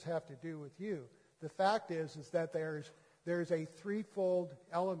of Jesus, have to do with you? The fact is that there's a threefold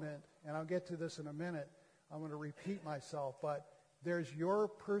element, and I'll get to this in a minute. I'm going to repeat myself, but there's your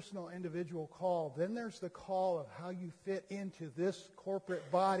personal individual call. Then there's the call of how you fit into this corporate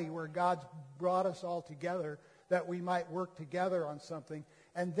body where God's brought us all together that we might work together on something.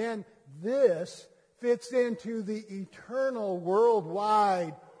 And then this fits into the eternal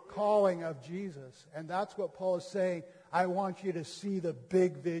worldwide calling of Jesus. And that's what Paul is saying. I want you to see the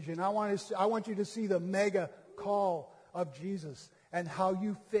big vision. I want you to see the mega call of Jesus and how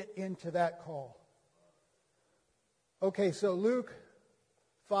you fit into that call. Okay, so Luke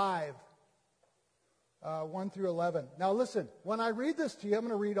 5, 1 through 11. Now listen, when I read this to you, I'm going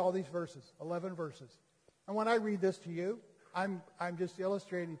to read all these verses, 11 verses. And when I read this to you, I'm just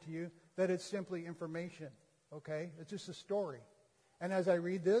illustrating to you that it's simply information, okay? It's just a story. And as I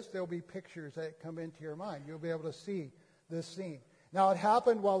read this, there'll be pictures that come into your mind. You'll be able to see this scene. Now it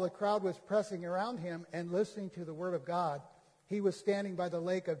happened while the crowd was pressing around him and listening to the word of God. He was standing by the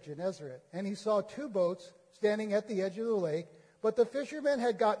lake of Gennesaret, and he saw two boats standing at the edge of the lake, but the fishermen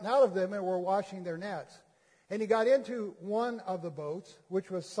had gotten out of them and were washing their nets. And he got into one of the boats,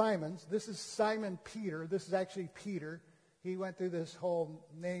 which was Simon's. This is Simon Peter. This is actually Peter. He went through this whole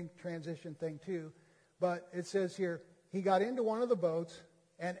name transition thing too. But it says here, he got into one of the boats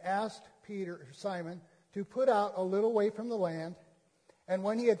and asked Simon, to put out a little way from the land. And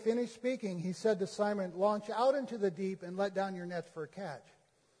when he had finished speaking, he said to Simon, launch out into the deep and let down your nets for a catch.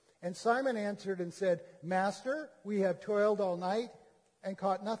 And Simon answered and said, Master, we have toiled all night and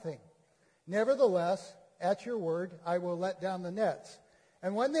caught nothing. Nevertheless, at your word, I will let down the nets.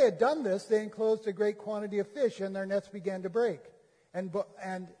 And when they had done this, they enclosed a great quantity of fish, and their nets began to break. And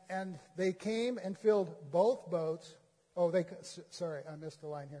they came and filled both boats. Sorry, I missed a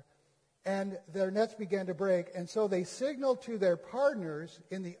line here. And their nets began to break. And so they signaled to their partners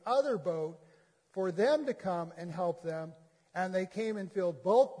in the other boat for them to come and help them. And they came and filled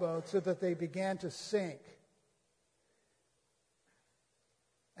both boats so that they began to sink.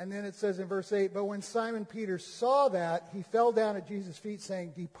 And then it says in verse 8, but when Simon Peter saw that, he fell down at Jesus' feet,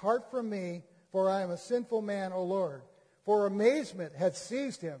 saying, depart from me, for I am a sinful man, O Lord. For amazement had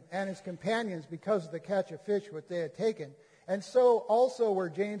seized him and his companions because of the catch of fish which they had taken. And so also were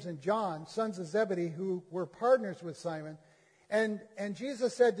James and John, sons of Zebedee, who were partners with Simon. And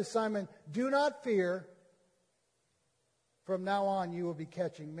Jesus said to Simon, do not fear. From now on you will be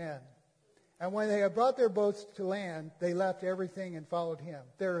catching men. And when they had brought their boats to land, they left everything and followed him.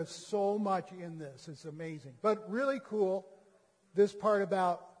 There is so much in this. It's amazing. But really cool, this part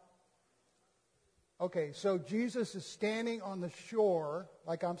about, okay, so Jesus is standing on the shore,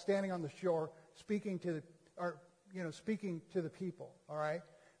 like I'm standing on the shore, speaking to the people, all right?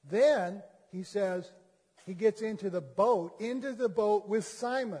 Then he says, he gets into the boat with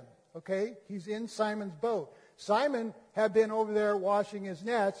Simon, okay? He's in Simon's boat. Simon had been over there washing his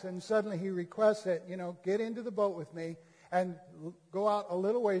nets, and suddenly he requests that, get into the boat with me and go out a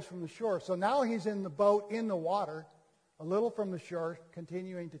little ways from the shore. So now he's in the boat in the water, a little from the shore,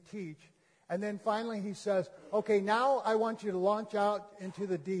 continuing to teach. And then finally he says, okay, now I want you to launch out into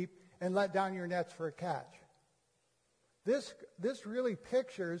the deep and let down your nets for a catch. This really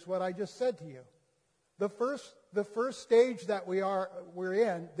pictures what I just said to you. The first stage that we're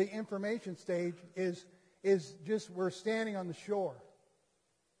in, the information stage, is just we're standing on the shore.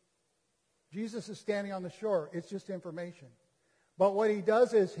 Jesus is standing on the shore. It's just information. But what he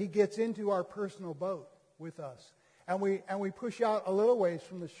does is he gets into our personal boat with us. And we push out a little ways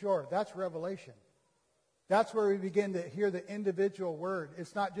from the shore. That's revelation. That's where we begin to hear the individual word.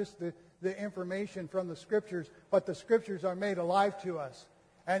 It's not just the information from the Scriptures, but the Scriptures are made alive to us.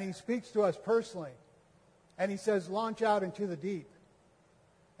 And he speaks to us personally. And he says, launch out into the deep.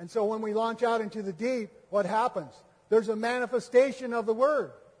 And so when we launch out into the deep, what happens? There's a manifestation of the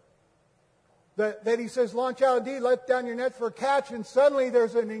word. That he says, launch out indeed, let down your net for a catch, and suddenly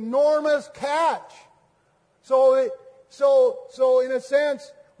there's an enormous catch. So in a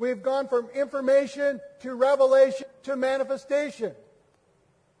sense, we've gone from information to revelation to manifestation.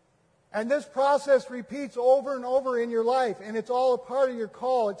 And this process repeats over and over in your life, and it's all a part of your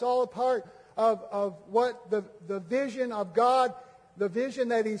call. It's all a part of what the vision of God, the vision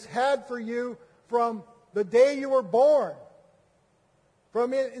that He's had for you from the day you were born,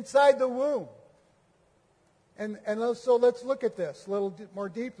 from inside the womb. And so let's look at this a little more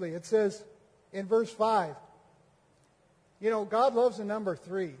deeply. It says in verse 5, God loves the number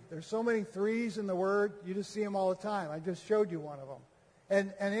 3. There's so many 3s in the Word, you just see them all the time. I just showed you one of them.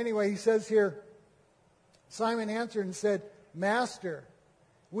 And anyway, he says here, Simon answered and said, Master,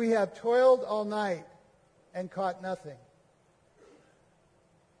 we have toiled all night and caught nothing.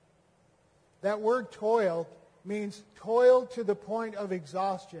 That word toil means toil to the point of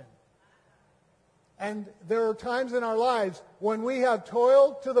exhaustion. And there are times in our lives when we have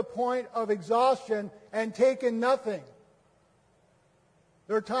toiled to the point of exhaustion and taken nothing.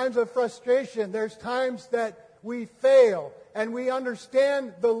 There are times of frustration. There's times that we fail and we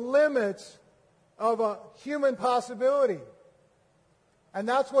understand the limits of a human possibility. And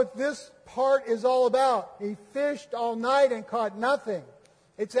that's what this part is all about. He fished all night and caught nothing.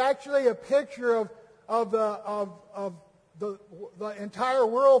 It's actually a picture of the entire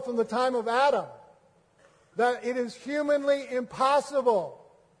world from the time of Adam. That it is humanly impossible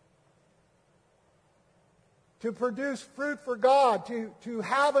to produce fruit for God, to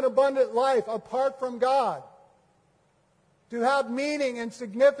have an abundant life apart from God, to have meaning and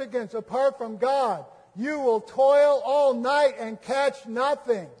significance apart from God. You will toil all night and catch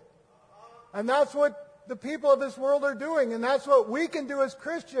nothing. And that's what the people of this world are doing, and that's what we can do as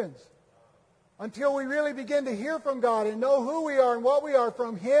Christians until we really begin to hear from God and know who we are and what we are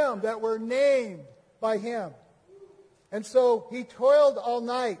from Him, that we're named by Him. And so he toiled all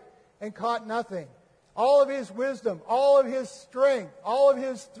night and caught nothing. All of his wisdom, all of his strength, all of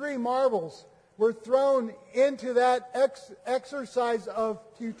his 3 marbles were thrown into that exercise of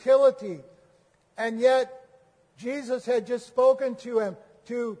futility. And yet, Jesus had just spoken to him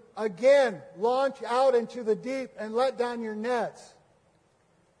to again launch out into the deep and let down your nets.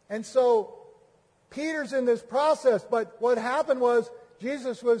 And so, Peter's in this process, but what happened was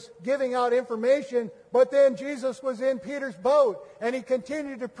Jesus was giving out information, but then Jesus was in Peter's boat, and he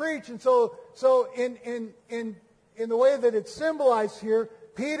continued to preach. And so in the way that it's symbolized here,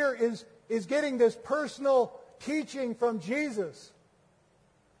 Peter is getting this personal teaching from Jesus.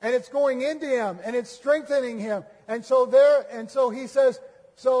 And it's going into him, and it's strengthening him. And so he says,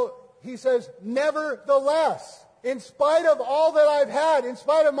 nevertheless, in spite of all that I've had, in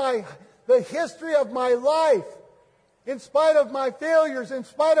spite of the history of my life, in spite of my failures, in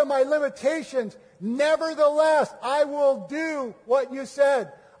spite of my limitations, nevertheless, I will do what you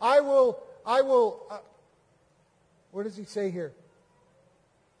said. I will, what does he say here?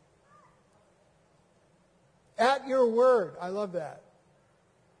 At your word. I love that.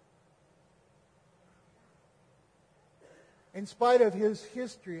 In spite of his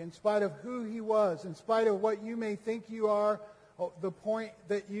history, in spite of who he was, in spite of what you may think you are, the point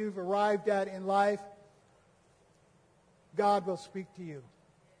that you've arrived at in life, God will speak to you.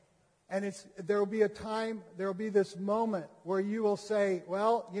 And there will be a time, there will be this moment where you will say,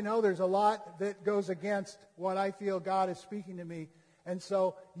 well, there's a lot that goes against what I feel God is speaking to me. And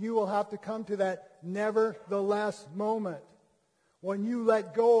so you will have to come to that nevertheless moment when you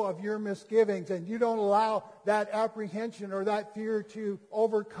let go of your misgivings and you don't allow that apprehension or that fear to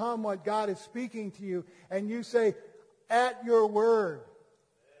overcome what God is speaking to you. And you say, at your word,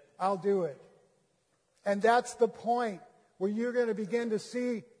 I'll do it. And that's the point where you're going to begin to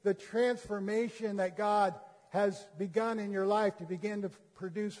see the transformation that God has begun in your life to begin to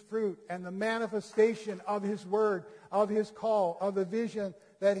produce fruit and the manifestation of His word, of His call, of the vision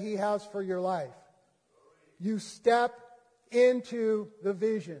that He has for your life. You step into the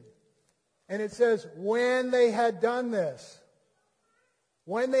vision. And it says, when they had done this,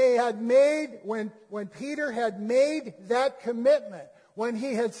 when Peter had made that commitment, when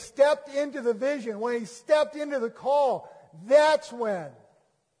he had stepped into the vision, when he stepped into the call, that's when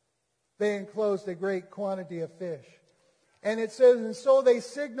they enclosed a great quantity of fish. And it says, and so they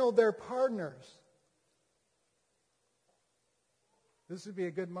signaled their partners. This would be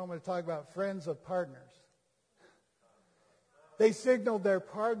a good moment to talk about friends of partners. They signaled their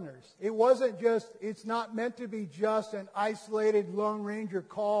partners. It's not meant to be just an isolated Lone Ranger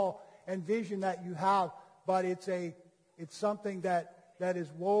call and vision that you have, but it's something that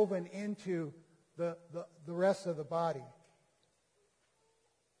is woven into the rest of the body.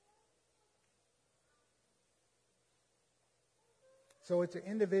 So it's an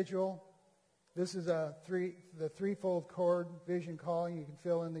individual. This is the threefold cord vision calling. You can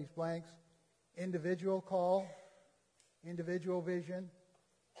fill in these blanks. Individual call, individual vision,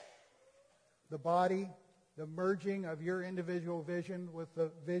 the body, the merging of your individual vision with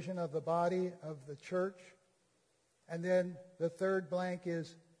the vision of the body of the church. And then the third blank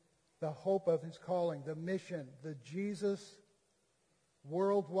is the hope of his calling, the mission, the Jesus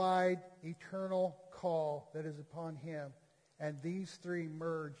worldwide eternal call that is upon him. And these three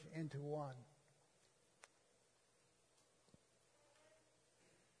merge into one.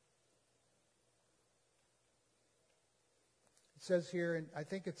 It says here, and I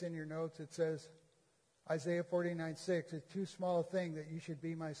think it's in your notes, it says, Isaiah 49:6, it's too small a thing that you should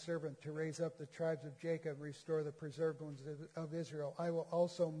be my servant to raise up the tribes of Jacob, restore the preserved ones of Israel. I will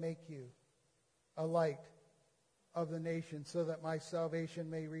also make you a light of the nations so that my salvation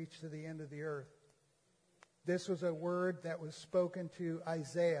may reach to the end of the earth. This was a word that was spoken to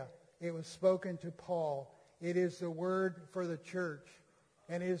Isaiah. It was spoken to Paul. It is the word for the church.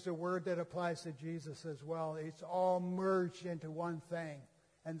 And it is the word that applies to Jesus as well. It's all merged into one thing.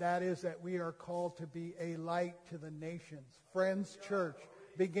 And that is that we are called to be a light to the nations. Friends Church,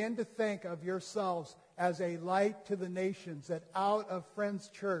 begin to think of yourselves as a light to the nations. That out of Friends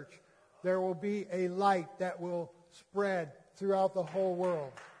Church, there will be a light that will spread throughout the whole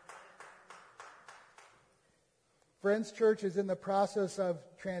world. Friends Church is in the process of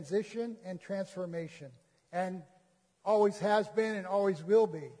transition and transformation. And always has been and always will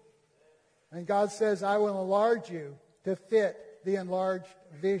be. And God says, I will enlarge you to fit the enlarged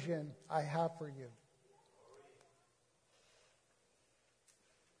vision I have for you.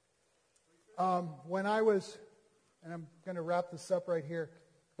 When I was, and I'm going to wrap this up right here,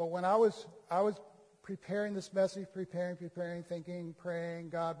 but when I was preparing this message, preparing, thinking, praying,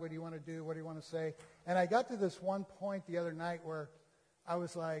 God, what do you want to do? What do you want to say? And I got to this one point the other night where I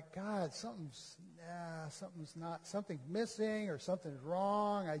was like, God, something's missing or something's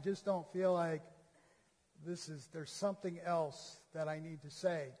wrong. I just don't feel like there's something else that I need to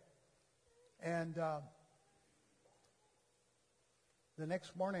say. And the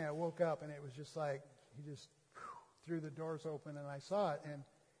next morning I woke up and it was just like he just threw the doors open and I saw it.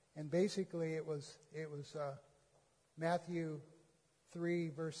 And basically it was Matthew 3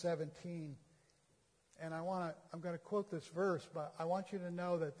 verse 17. And I'm going to quote this verse, but I want you to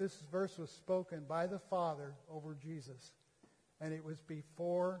know that this verse was spoken by the Father over Jesus. And it was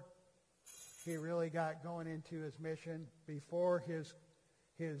before he really got going into his mission, before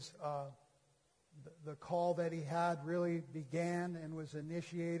the call that he had really began and was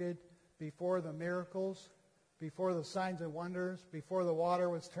initiated, before the miracles, before the signs and wonders, before the water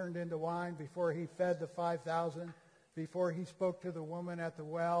was turned into wine, before he fed the 5,000, before he spoke to the woman at the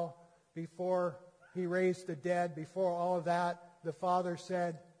well, before he raised the dead, before all of that, the Father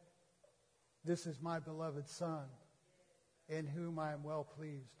said, this is my beloved Son, in whom I am well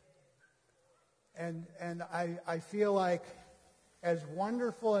pleased. And I feel like as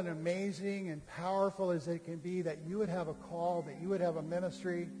wonderful and amazing and powerful as it can be that you would have a call, that you would have a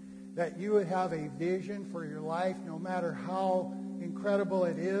ministry, that you would have a vision for your life, no matter how incredible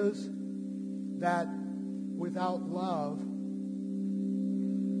it is, that without love,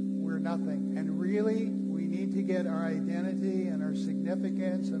 we're nothing. And really, we need to get our identity and our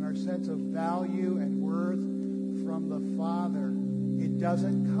significance and our sense of value and worth from the Father. It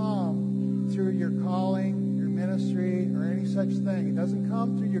doesn't come through your calling, your ministry, or any such thing. It doesn't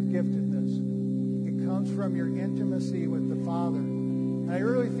come through your giftedness. It comes from your intimacy with the Father. And I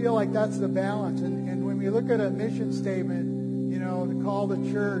really feel like that's the balance. And when we look at a mission statement, to call the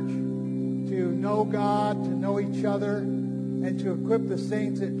church to know God, to know each other, and to equip the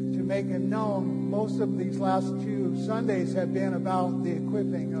saints to make Him known, most of these last 2 Sundays have been about the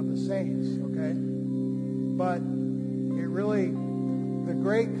equipping of the saints, okay? But it really, the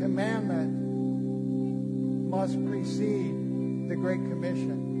Great Commandment must precede the Great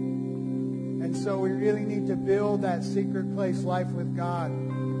Commission. And so we really need to build that secret place life with God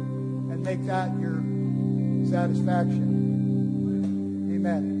and make that your satisfaction.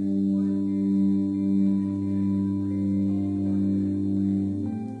 Amen.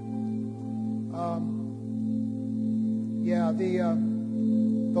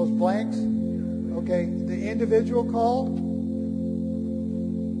 Those blanks, okay, the individual call,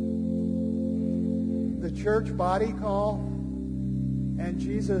 the church body call, and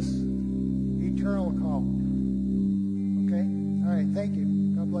Jesus' eternal call. Okay? All right, thank you.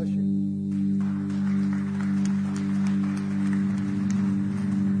 God bless you.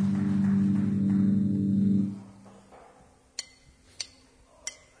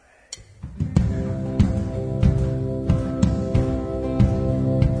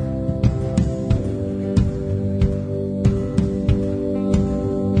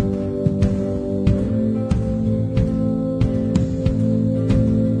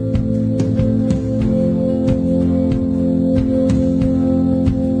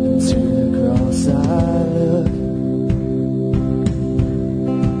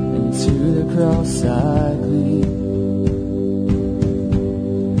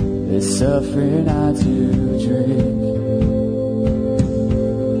 suffering I do drink,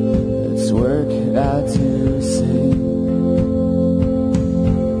 its work I do sing,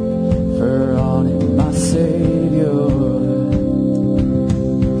 for on it my Savior,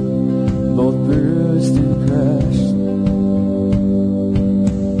 both bruised and crushed,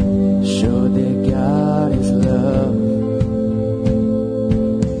 showed that God is love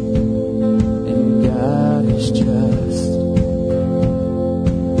and God is just.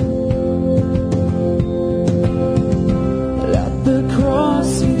 At the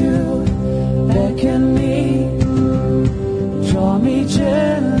cross you beckon me, draw me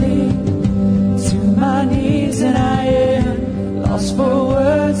gently to my knees, and I am lost for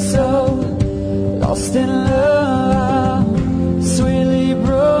words, so lost in love, sweetly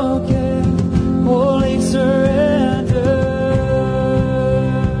broken, holy surrender.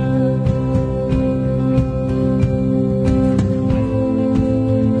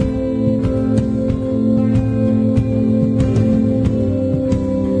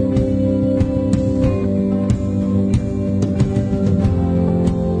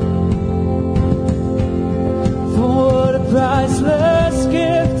 For what a priceless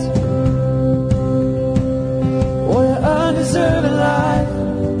gift, what an undeserved life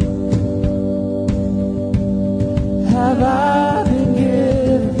have I been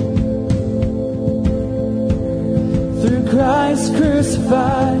given through Christ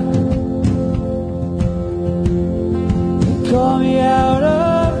crucified. You call me out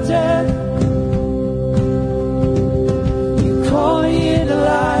of death, you call me into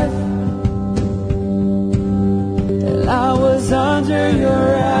life, and I was under your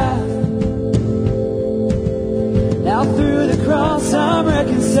wrath. Now through the cross I'm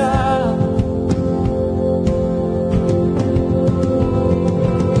reconciled.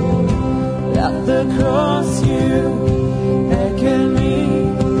 At the cross you beckon me,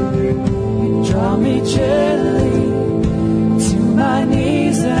 draw me gently to my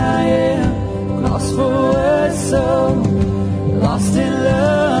knees, and I am lost for words, so lost in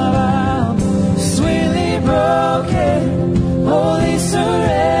love, I'm sweetly broken, holy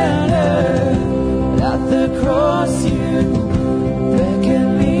surrender. At the cross you beckon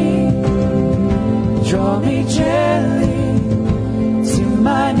me, draw me gently to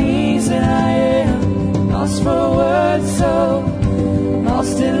my knees, and I am lost for words, so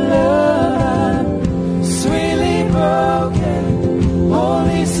lost in love, I'm sweetly broken,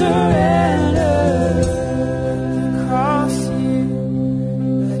 holy surrender. At the cross you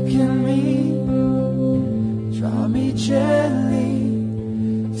beckon me, draw me gently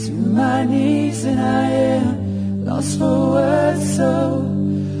to my knees, and I am lost for words, so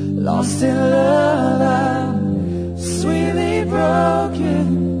lost in love, I'm sweetly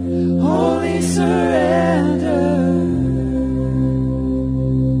broken, holy surrender.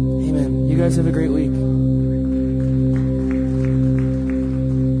 Amen. You guys have a great week.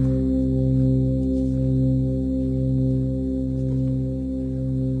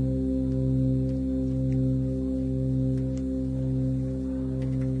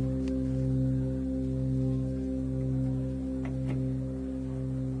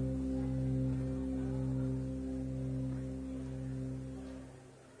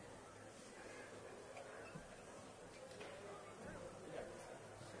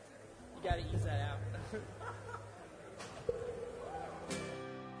 You gotta ease that out.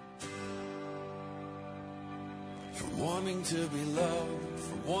 From wanting to be loved,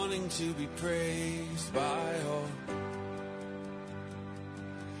 from wanting to be praised by all,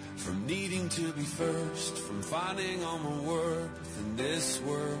 from needing to be first, from finding all my worth in this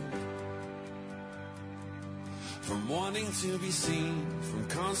world, from wanting to be seen, from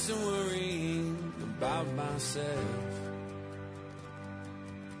constant worrying about myself.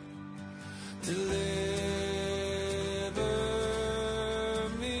 Deliver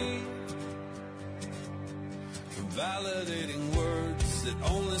me from validating words that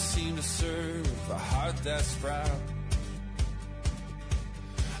only seem to serve a heart that's proud,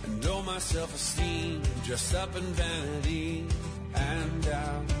 and oh, my self-esteem dressed up in vanity and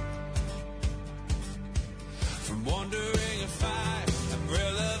doubt, from wondering if I am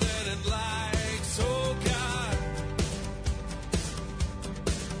relevant and liked, oh God,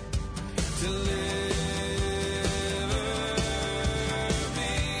 deliver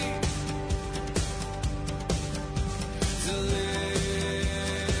me,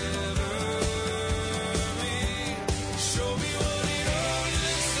 show me what it all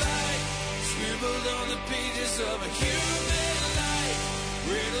looks like, scribbled on the pages of a human life,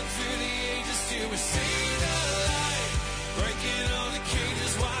 riddled through the ages to receive the light, breaking all the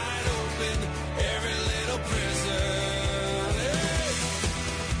cages wide open, every little prison. Hey!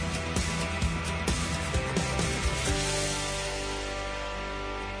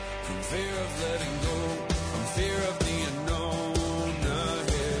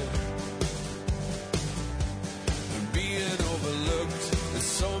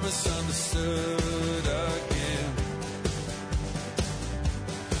 misunderstood again.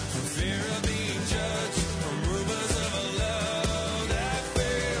 From fear of being judged, from rumors of a love that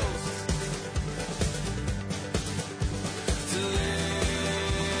fails. Deliver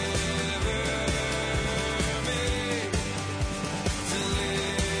me,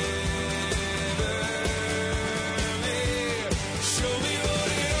 deliver me. Show me what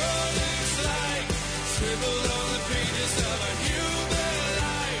it all looks like, scribbled on the pages of a human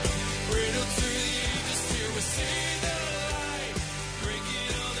life. Riddled through the ages till we see the light. Breaking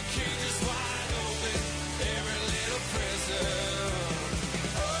all the cages wide open, every little prison.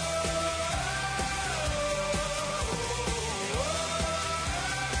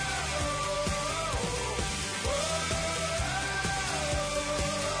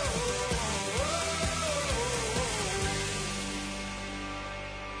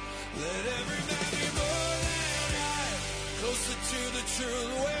 Let every man be more than I, closer to the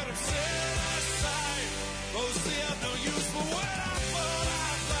truth when I'm set aside. Mostly I've no use, but when I fall,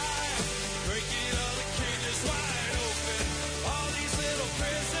 I fly. Breaking all the cages wide open, all these little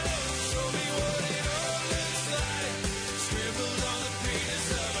prisons. Show me what it all looks like, scribbled on the pages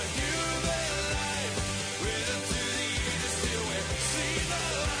of a human life. Written through the ages till we see the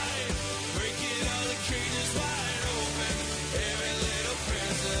light. Breaking all the cages wide open, every little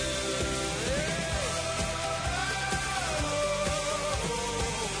prison.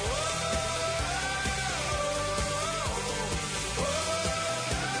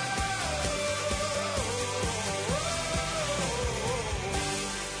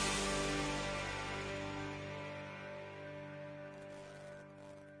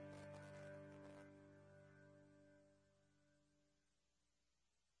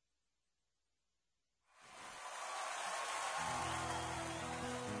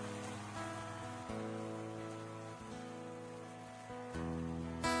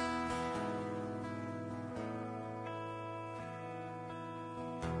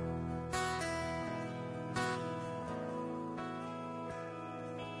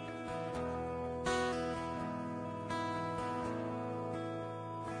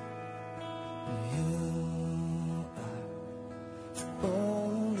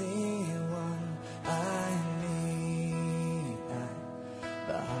 Only one I need. I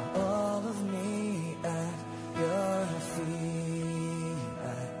bow all of me at your feet.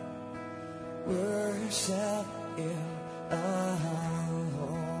 I worship you.